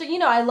 Which, you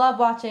know, I love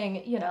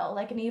watching, you know,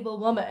 like an evil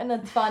woman.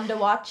 It's fun to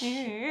watch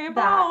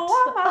that.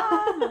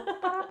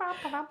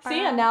 See,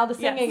 and now the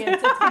singing,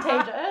 it's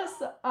contagious.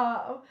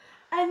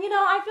 And, you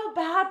know, I feel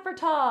bad for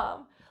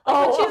Tom. Like,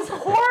 Of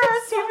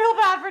course you feel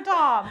bad for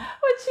Tom.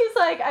 When she's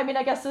like, I mean,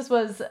 I guess this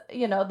was,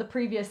 you know, the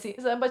previous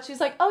season, but she's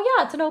like, oh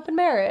yeah, it's an open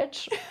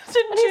marriage.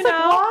 Didn't you know?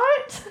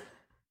 Like,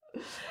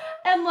 what?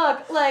 And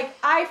look, like,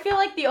 I feel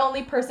like the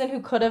only person who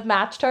could have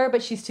matched her,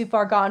 but she's too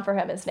far gone for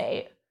him, is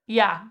Nate.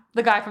 Yeah,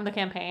 the guy from the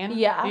campaign.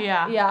 Yeah.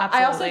 Absolutely.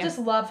 I also just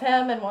love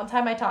him, and one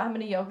time I taught him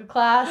in a yoga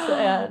class,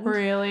 and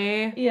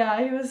really?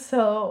 yeah, he was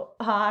so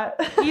hot.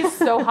 He's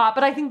so hot,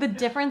 but I think the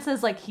difference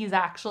is like he's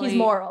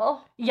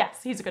moral.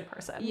 Yes, he's a good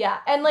person. Yeah,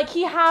 and like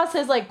he has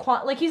his like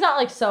he's not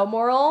like so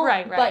moral,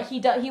 right. But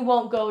he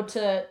won't go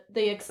to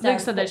the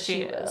extent that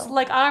she is.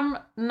 Like, I'm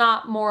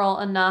not moral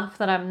enough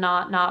that I'm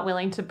not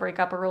willing to break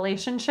up a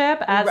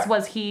relationship, as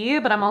was he.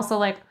 But I'm also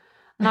like,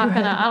 not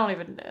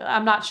gonna.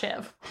 I'm not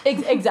Shiv.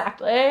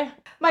 Exactly.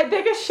 My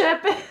biggest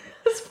ship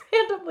is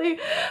randomly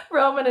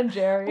Roman and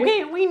Jerry.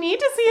 Okay, we need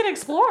to see it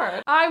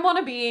explored. I want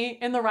to be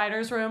in the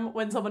writer's room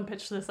when someone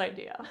pitched this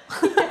idea.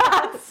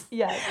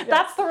 Yes.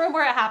 That's the room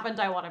where it happened.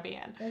 I want to be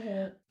in.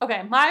 Mm-hmm.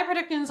 Okay, my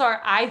predictions are: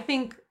 I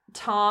think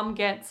Tom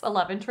gets a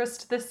love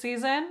interest this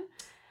season.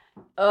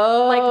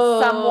 Oh. Like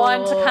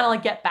someone to kind of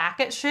like get back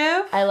at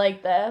Shiv. I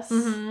like this.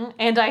 Mm-hmm.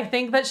 And I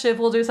think that Shiv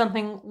will do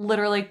something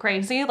literally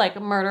crazy,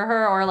 like murder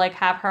her or like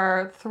have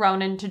her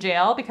thrown into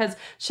jail, because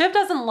Shiv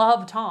doesn't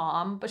love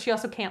Tom, but she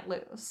also can't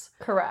lose.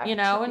 Correct. You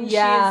know? And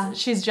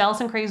she's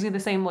jealous and crazy the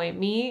same way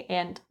me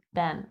and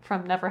Ben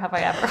from Never Have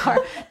I Ever are.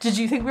 Did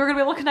you think we were going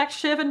to be able to connect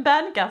Shiv and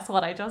Ben? Guess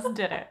what? I just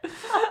did it.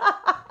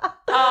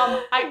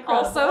 I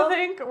also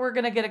think we're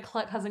going to get a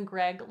Cousin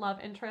Greg love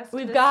interest.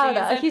 We've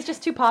got he's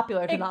just too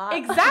popular to not.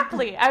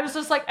 Exactly. I was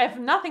just like, if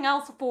nothing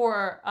else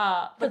for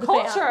the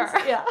culture.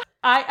 Fans. Yeah.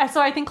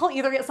 So I think he'll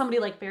either get somebody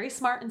like very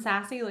smart and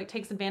sassy who like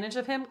takes advantage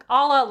of him, a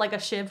la like a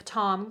Shiv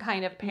Tom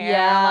kind of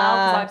parallel,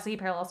 because obviously he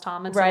parallels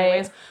Tom in so many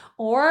ways.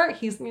 Or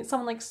he's gonna get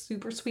someone like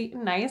super sweet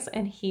and nice,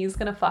 and he's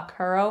gonna fuck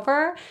her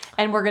over,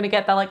 and we're gonna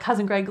get that like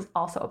Cousin Greg's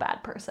also a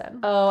bad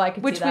person. Oh, I could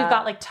see that. Which we've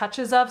got like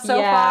touches of so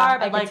far,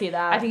 but I could see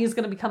that. I think he's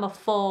gonna become a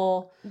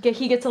full.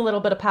 He gets a little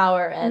bit of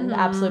power, and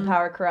absolute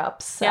power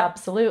corrupts. Yep.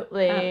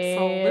 Absolutely.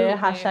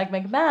 Hashtag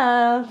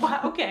Macbeth.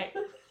 Wow, okay.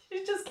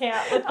 You just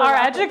can't. Our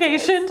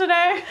education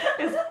today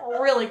is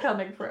really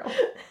coming through.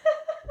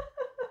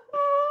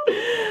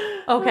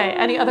 Okay,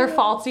 any other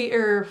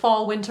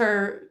fall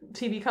winter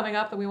TV coming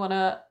up that we want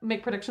to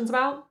make predictions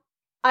about?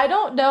 I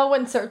don't know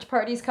when Search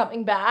Party's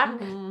coming back,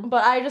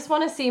 but I just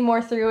want to see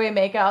more three-way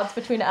makeouts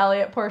between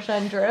Elliot, Portia,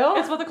 and Drew.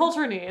 It's what the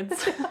culture needs.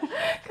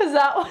 Because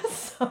that was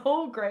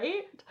so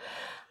great.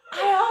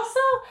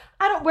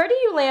 Where do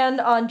you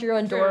land on Drew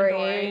and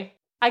Dory?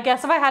 I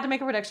guess if I had to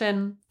make a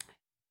prediction,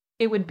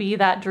 it would be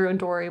that Drew and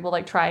Dory will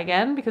like try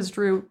again, because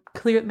Drew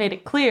made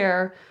it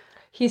clear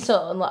he's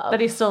still in love.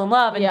 That he's still in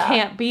love and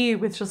can't be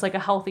with just like a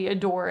healthy,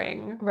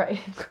 adoring girl.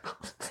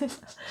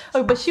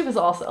 But she was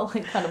also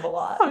like kind of a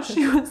lot. Oh,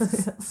 she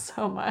was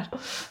so much.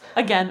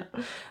 Again,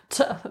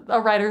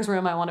 a writer's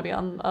room I want to be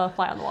on a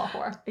fly on the wall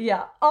for.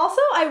 Yeah.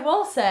 Also, I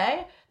will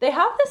say they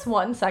have this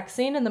one sex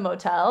scene in the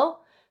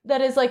motel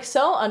that is like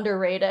so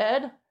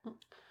underrated.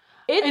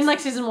 It's in like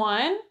season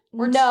 1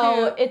 or 2?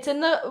 No, it's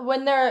in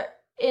when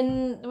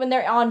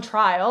they're on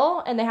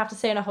trial and they have to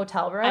stay in a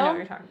hotel room. I know what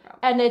you're talking about.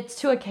 And it's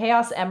to a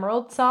Chaos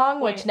Emerald song,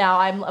 which now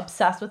I'm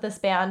obsessed with this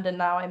band, and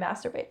now I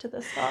masturbate to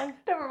this song.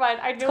 Never mind.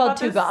 I knew about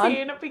this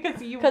scene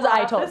because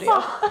I told you.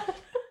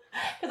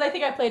 Because I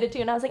think I played it to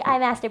you, and I was like, I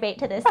masturbate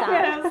to this song.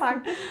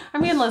 I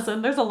mean,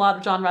 listen, there's a lot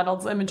of John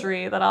Reynolds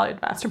imagery that I'll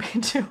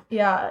masturbate to.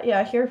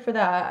 Yeah, here for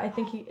that. I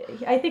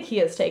think he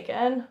is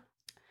taken.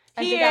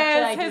 I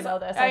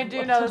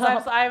do know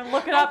this. I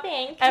look it up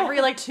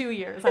every like 2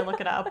 years. I look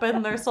it up,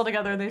 and they're still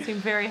together. They seem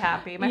very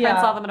happy. My friend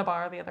saw them in a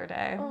bar the other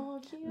day. Oh,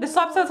 cute. This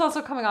episode's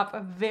also coming off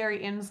very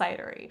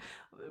insidery.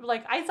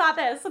 Like, I saw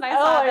this and I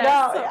saw this.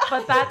 I know.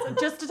 But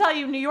that's just to tell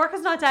you, New York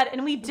is not dead,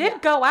 and we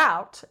did go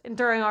out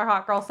during our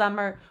hot girl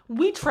summer.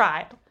 We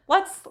tried.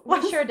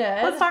 We sure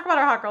did. Let's talk about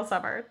our hot girl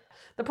summer.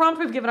 The prompt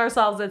we've given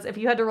ourselves is, if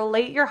you had to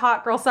relate your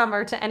hot girl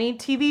summer to any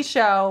TV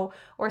show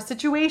or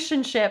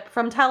situationship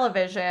from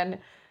television,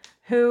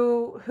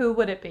 Who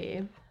would it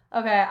be?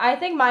 Okay, I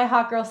think my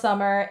hot girl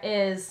summer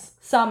is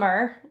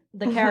Summer,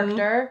 the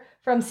character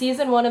from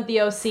season 1 of The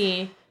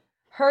OC.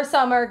 Her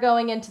summer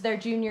going into their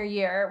junior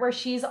year, where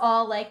she's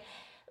all like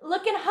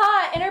looking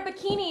hot in her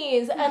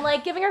bikinis and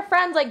like giving her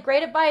friends like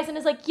great advice and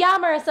is like, yeah,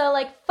 Marissa,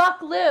 like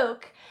fuck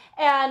Luke.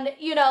 And,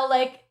 you know,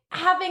 like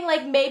having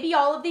like maybe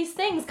all of these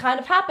things kind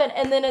of happen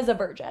and then is a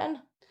virgin.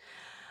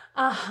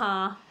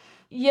 Uh-huh.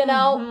 You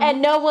know,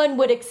 and no one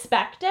would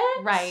expect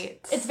it. Right.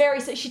 It's very,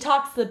 she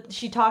talks a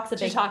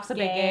big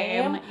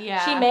game.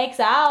 Yeah. She makes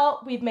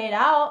out. We've made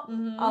out.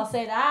 I'll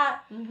say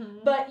that.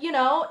 But, you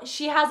know,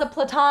 she has a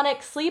platonic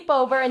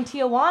sleepover in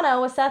Tijuana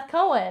with Seth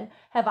Cohen.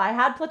 Have I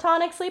had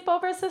platonic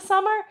sleepovers this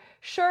summer?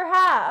 Sure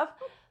have.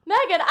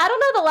 Megan, I don't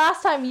know the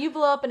last time you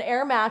blew up an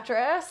air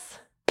mattress,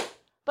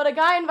 but a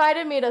guy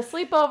invited me to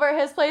sleep over at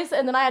his place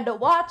and then I had to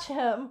watch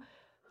him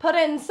put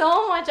in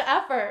so much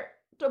effort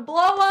to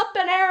blow up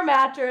an air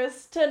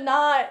mattress to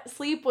not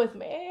sleep with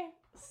me.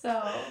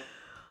 So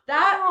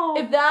that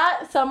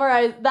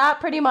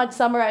pretty much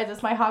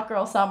summarizes my hot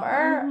girl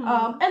summer.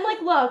 And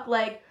like, look,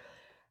 like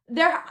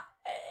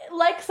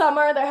like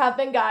Summer, there have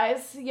been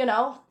guys, you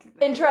know,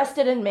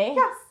 interested in me.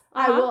 Yes.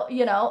 I will,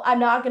 you know, I'm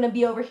not going to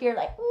be over here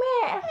like,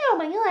 meh.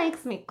 Nobody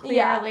likes me, clearly.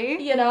 Yeah,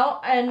 you know,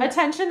 and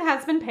attention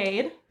has been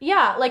paid.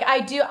 Yeah, like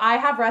I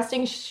have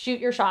resting shoot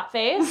your shot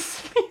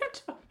face.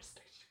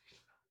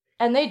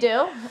 And they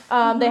do.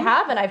 They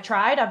have, and I've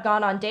tried. I've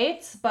gone on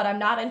dates, but I'm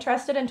not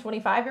interested in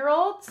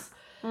 25-year-olds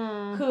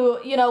who,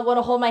 you know, want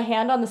to hold my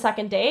hand on the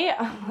second date.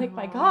 I'm like,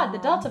 my God, the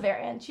Delta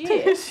variant.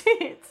 Jeez.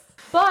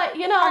 But,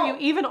 you know. Are you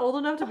even old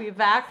enough to be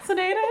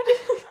vaccinated?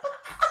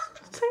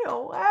 Stay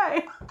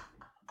away.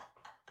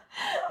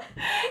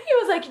 He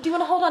was like, do you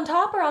want to hold on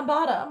top or on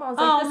bottom? I was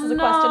like, this is a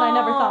question I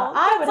never thought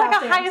I would have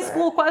have to to high answer.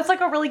 school It's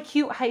like a really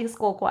cute high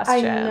school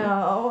question.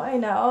 I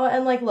know.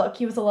 And like, look,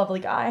 he was a lovely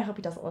guy. I hope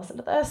he doesn't listen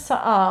to this.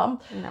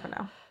 You never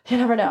know. You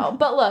never know.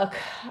 But look,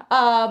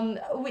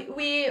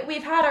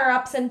 we've had our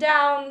ups and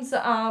downs.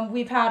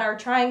 We've had our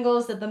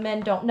triangles that the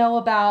men don't know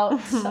about.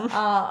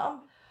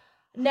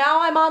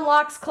 Now I'm on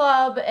Locks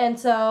Club, and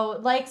so,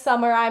 like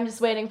Summer, I'm just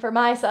waiting for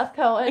my Seth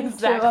Cohen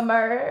to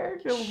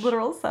emerge. Your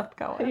literal Seth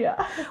Cohen.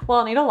 Yeah. Well,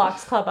 I'll need a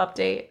Locks Club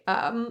update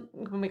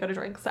when we go to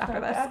drinks after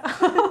this.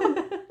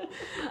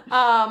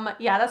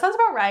 Yeah, that sounds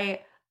about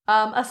right.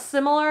 A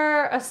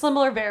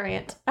similar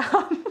variant.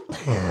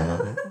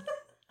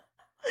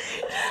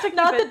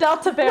 Not the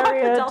Delta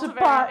variant, not the Delta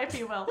variant, if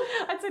you will.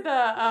 I'd say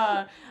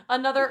the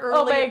another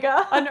early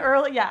Omega.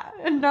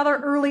 Another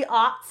early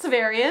aughts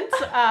variant.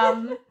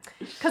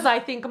 Because I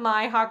think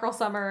my hot girl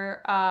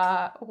summer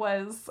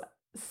was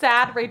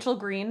sad Rachel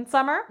Green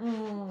summer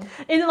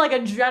in like a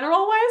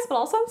general ways, but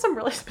also in some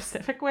really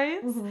specific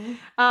ways.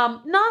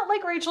 Not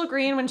like Rachel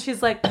Green when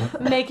she's like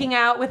making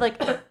out with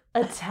like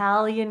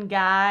Italian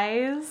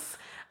guys.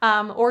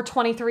 Or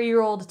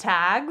 23-year-old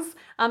tags.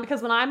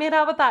 Because when I made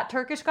out with that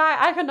Turkish guy,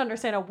 I couldn't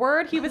understand a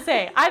word he was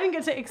saying. I didn't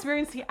get to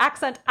experience the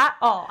accent at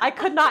all. I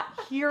could not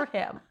hear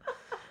him.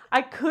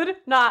 Okay?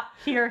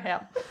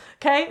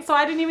 So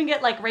I didn't even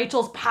get like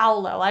Rachel's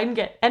Paolo. I didn't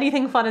get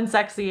anything fun and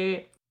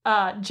sexy.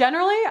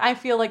 Generally, I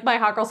feel like my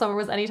hot girl summer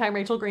was anytime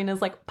Rachel Green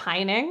is like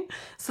pining.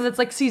 So that's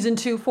like season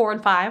 2, 4,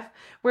 and 5,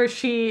 where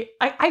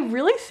I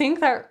really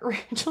think that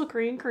Rachel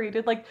Green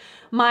created like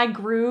my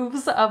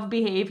grooves of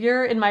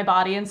behavior in my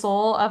body and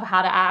soul of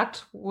how to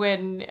act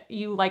when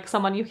you like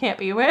someone you can't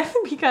be with,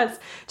 because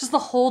just the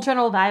whole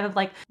general vibe of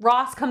like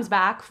Ross comes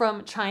back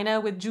from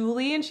China with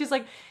Julie and she's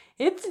like,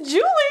 it's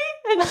Julie,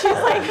 and she's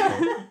like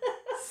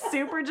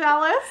super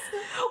jealous.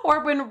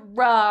 Or when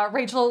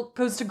Rachel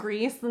goes to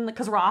Greece,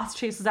 because Ross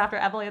chases after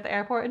Emily at the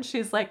airport, and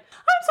she's like,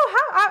 I'm so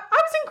happy, I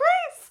was in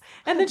Greece.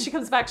 And then she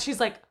comes back, she's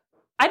like,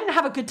 I didn't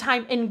have a good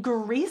time in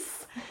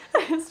Greece.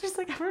 And it's just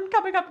like everyone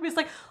coming up to me is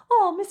like,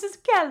 oh,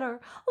 Mrs. Geller,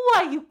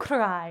 why you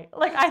cry?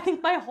 Like, I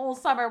think my whole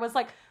summer was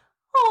like,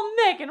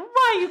 oh, Megan,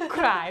 why you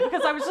cry?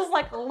 Because I was just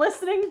like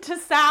listening to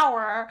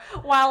Sour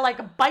while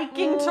like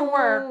biking to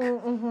work,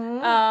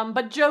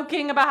 but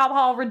joking about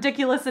how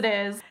ridiculous it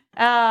is.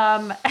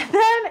 And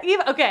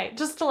then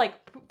just to like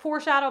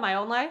foreshadow my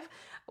own life.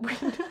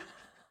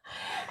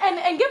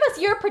 And give us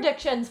your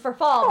predictions for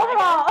fall,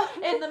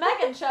 Megan, in the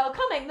Megan Show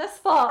coming this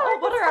fall.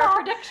 What are our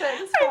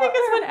predictions for? I think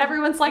it's when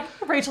everyone's like,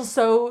 Rachel's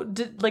so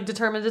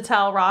determined to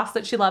tell Ross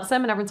that she loves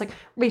him, and everyone's like,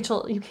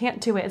 Rachel, you can't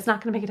do it. It's not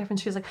going to make a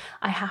difference. She's like,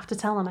 I have to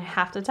tell him.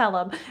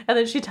 And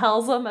then she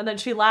tells him, and then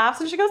she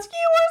laughs, and she goes,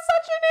 you are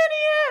such an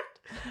idiot.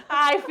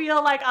 I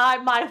feel like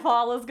my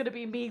fall is going to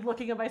be me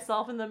looking at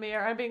myself in the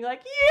mirror and being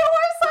like, you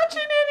are such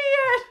an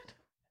idiot.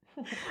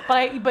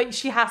 But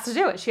she has to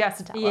do it. She has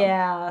to tell him.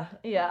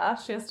 Yeah.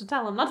 She has to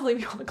tell him, not to leave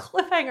you on a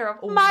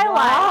cliffhanger of my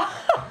life.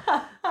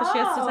 But she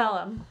has to tell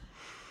him.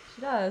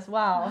 She does.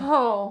 Wow.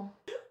 Oh.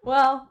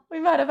 Well, we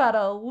might have had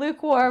a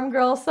lukewarm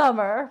girl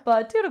summer,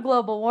 but due to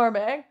global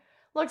warming,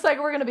 looks like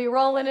we're going to be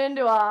rolling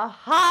into a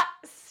hot,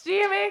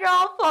 steamy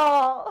girl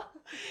fall.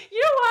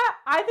 You know what?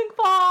 I think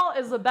fall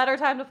is a better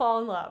time to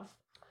fall in love.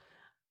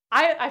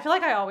 I feel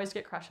like I always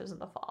get crushes in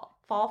the fall.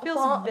 Fall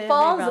feels very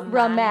fall's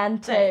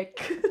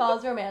romantic.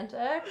 Fall's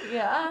romantic.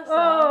 Yeah.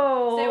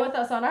 So stay with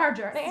us on our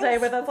journeys. Stay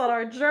with us on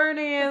our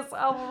journeys.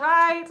 All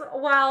right.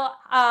 Well,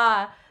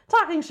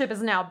 Talking Ship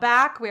is now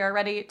back. We are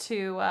ready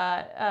to,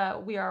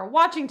 we are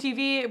watching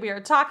TV. We are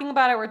talking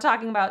about it. We're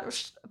talking about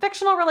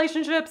fictional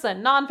relationships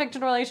and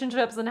non-fiction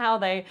relationships and how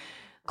they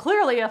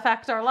clearly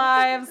affect our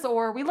lives,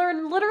 or we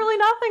learn literally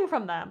nothing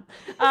from them.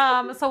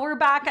 So we're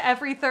back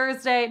every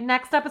Thursday.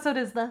 Next episode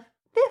is the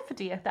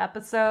 50th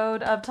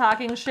episode of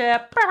Talking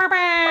Ship.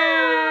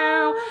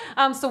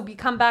 So we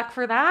come back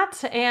for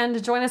that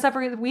and join us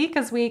every week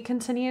as we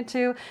continue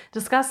to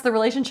discuss the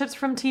relationships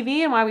from TV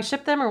and why we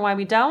ship them or why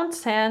we don't,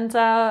 and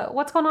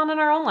what's going on in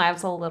our own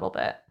lives a little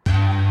bit.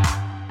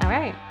 All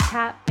right,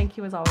 Kat, thank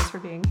you as always for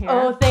being here.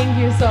 Oh, thank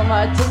you so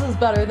much. This is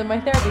better than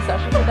my therapy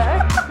session today.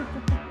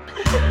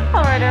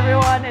 All right,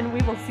 everyone, and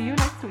we will see you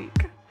next week.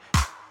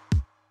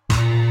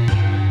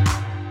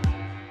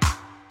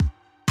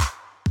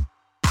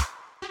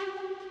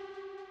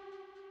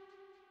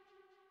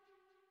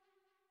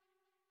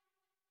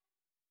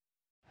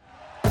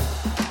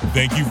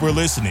 Thank you for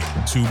listening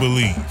to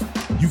Believe.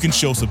 You can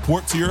show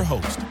support to your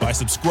host by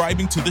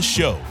subscribing to the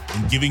show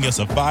and giving us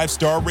a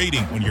 5-star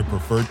rating on your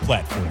preferred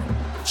platform.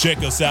 Check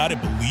us out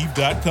at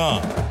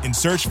Believe.com and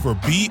search for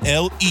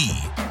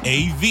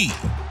BLEAV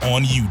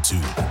on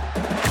YouTube.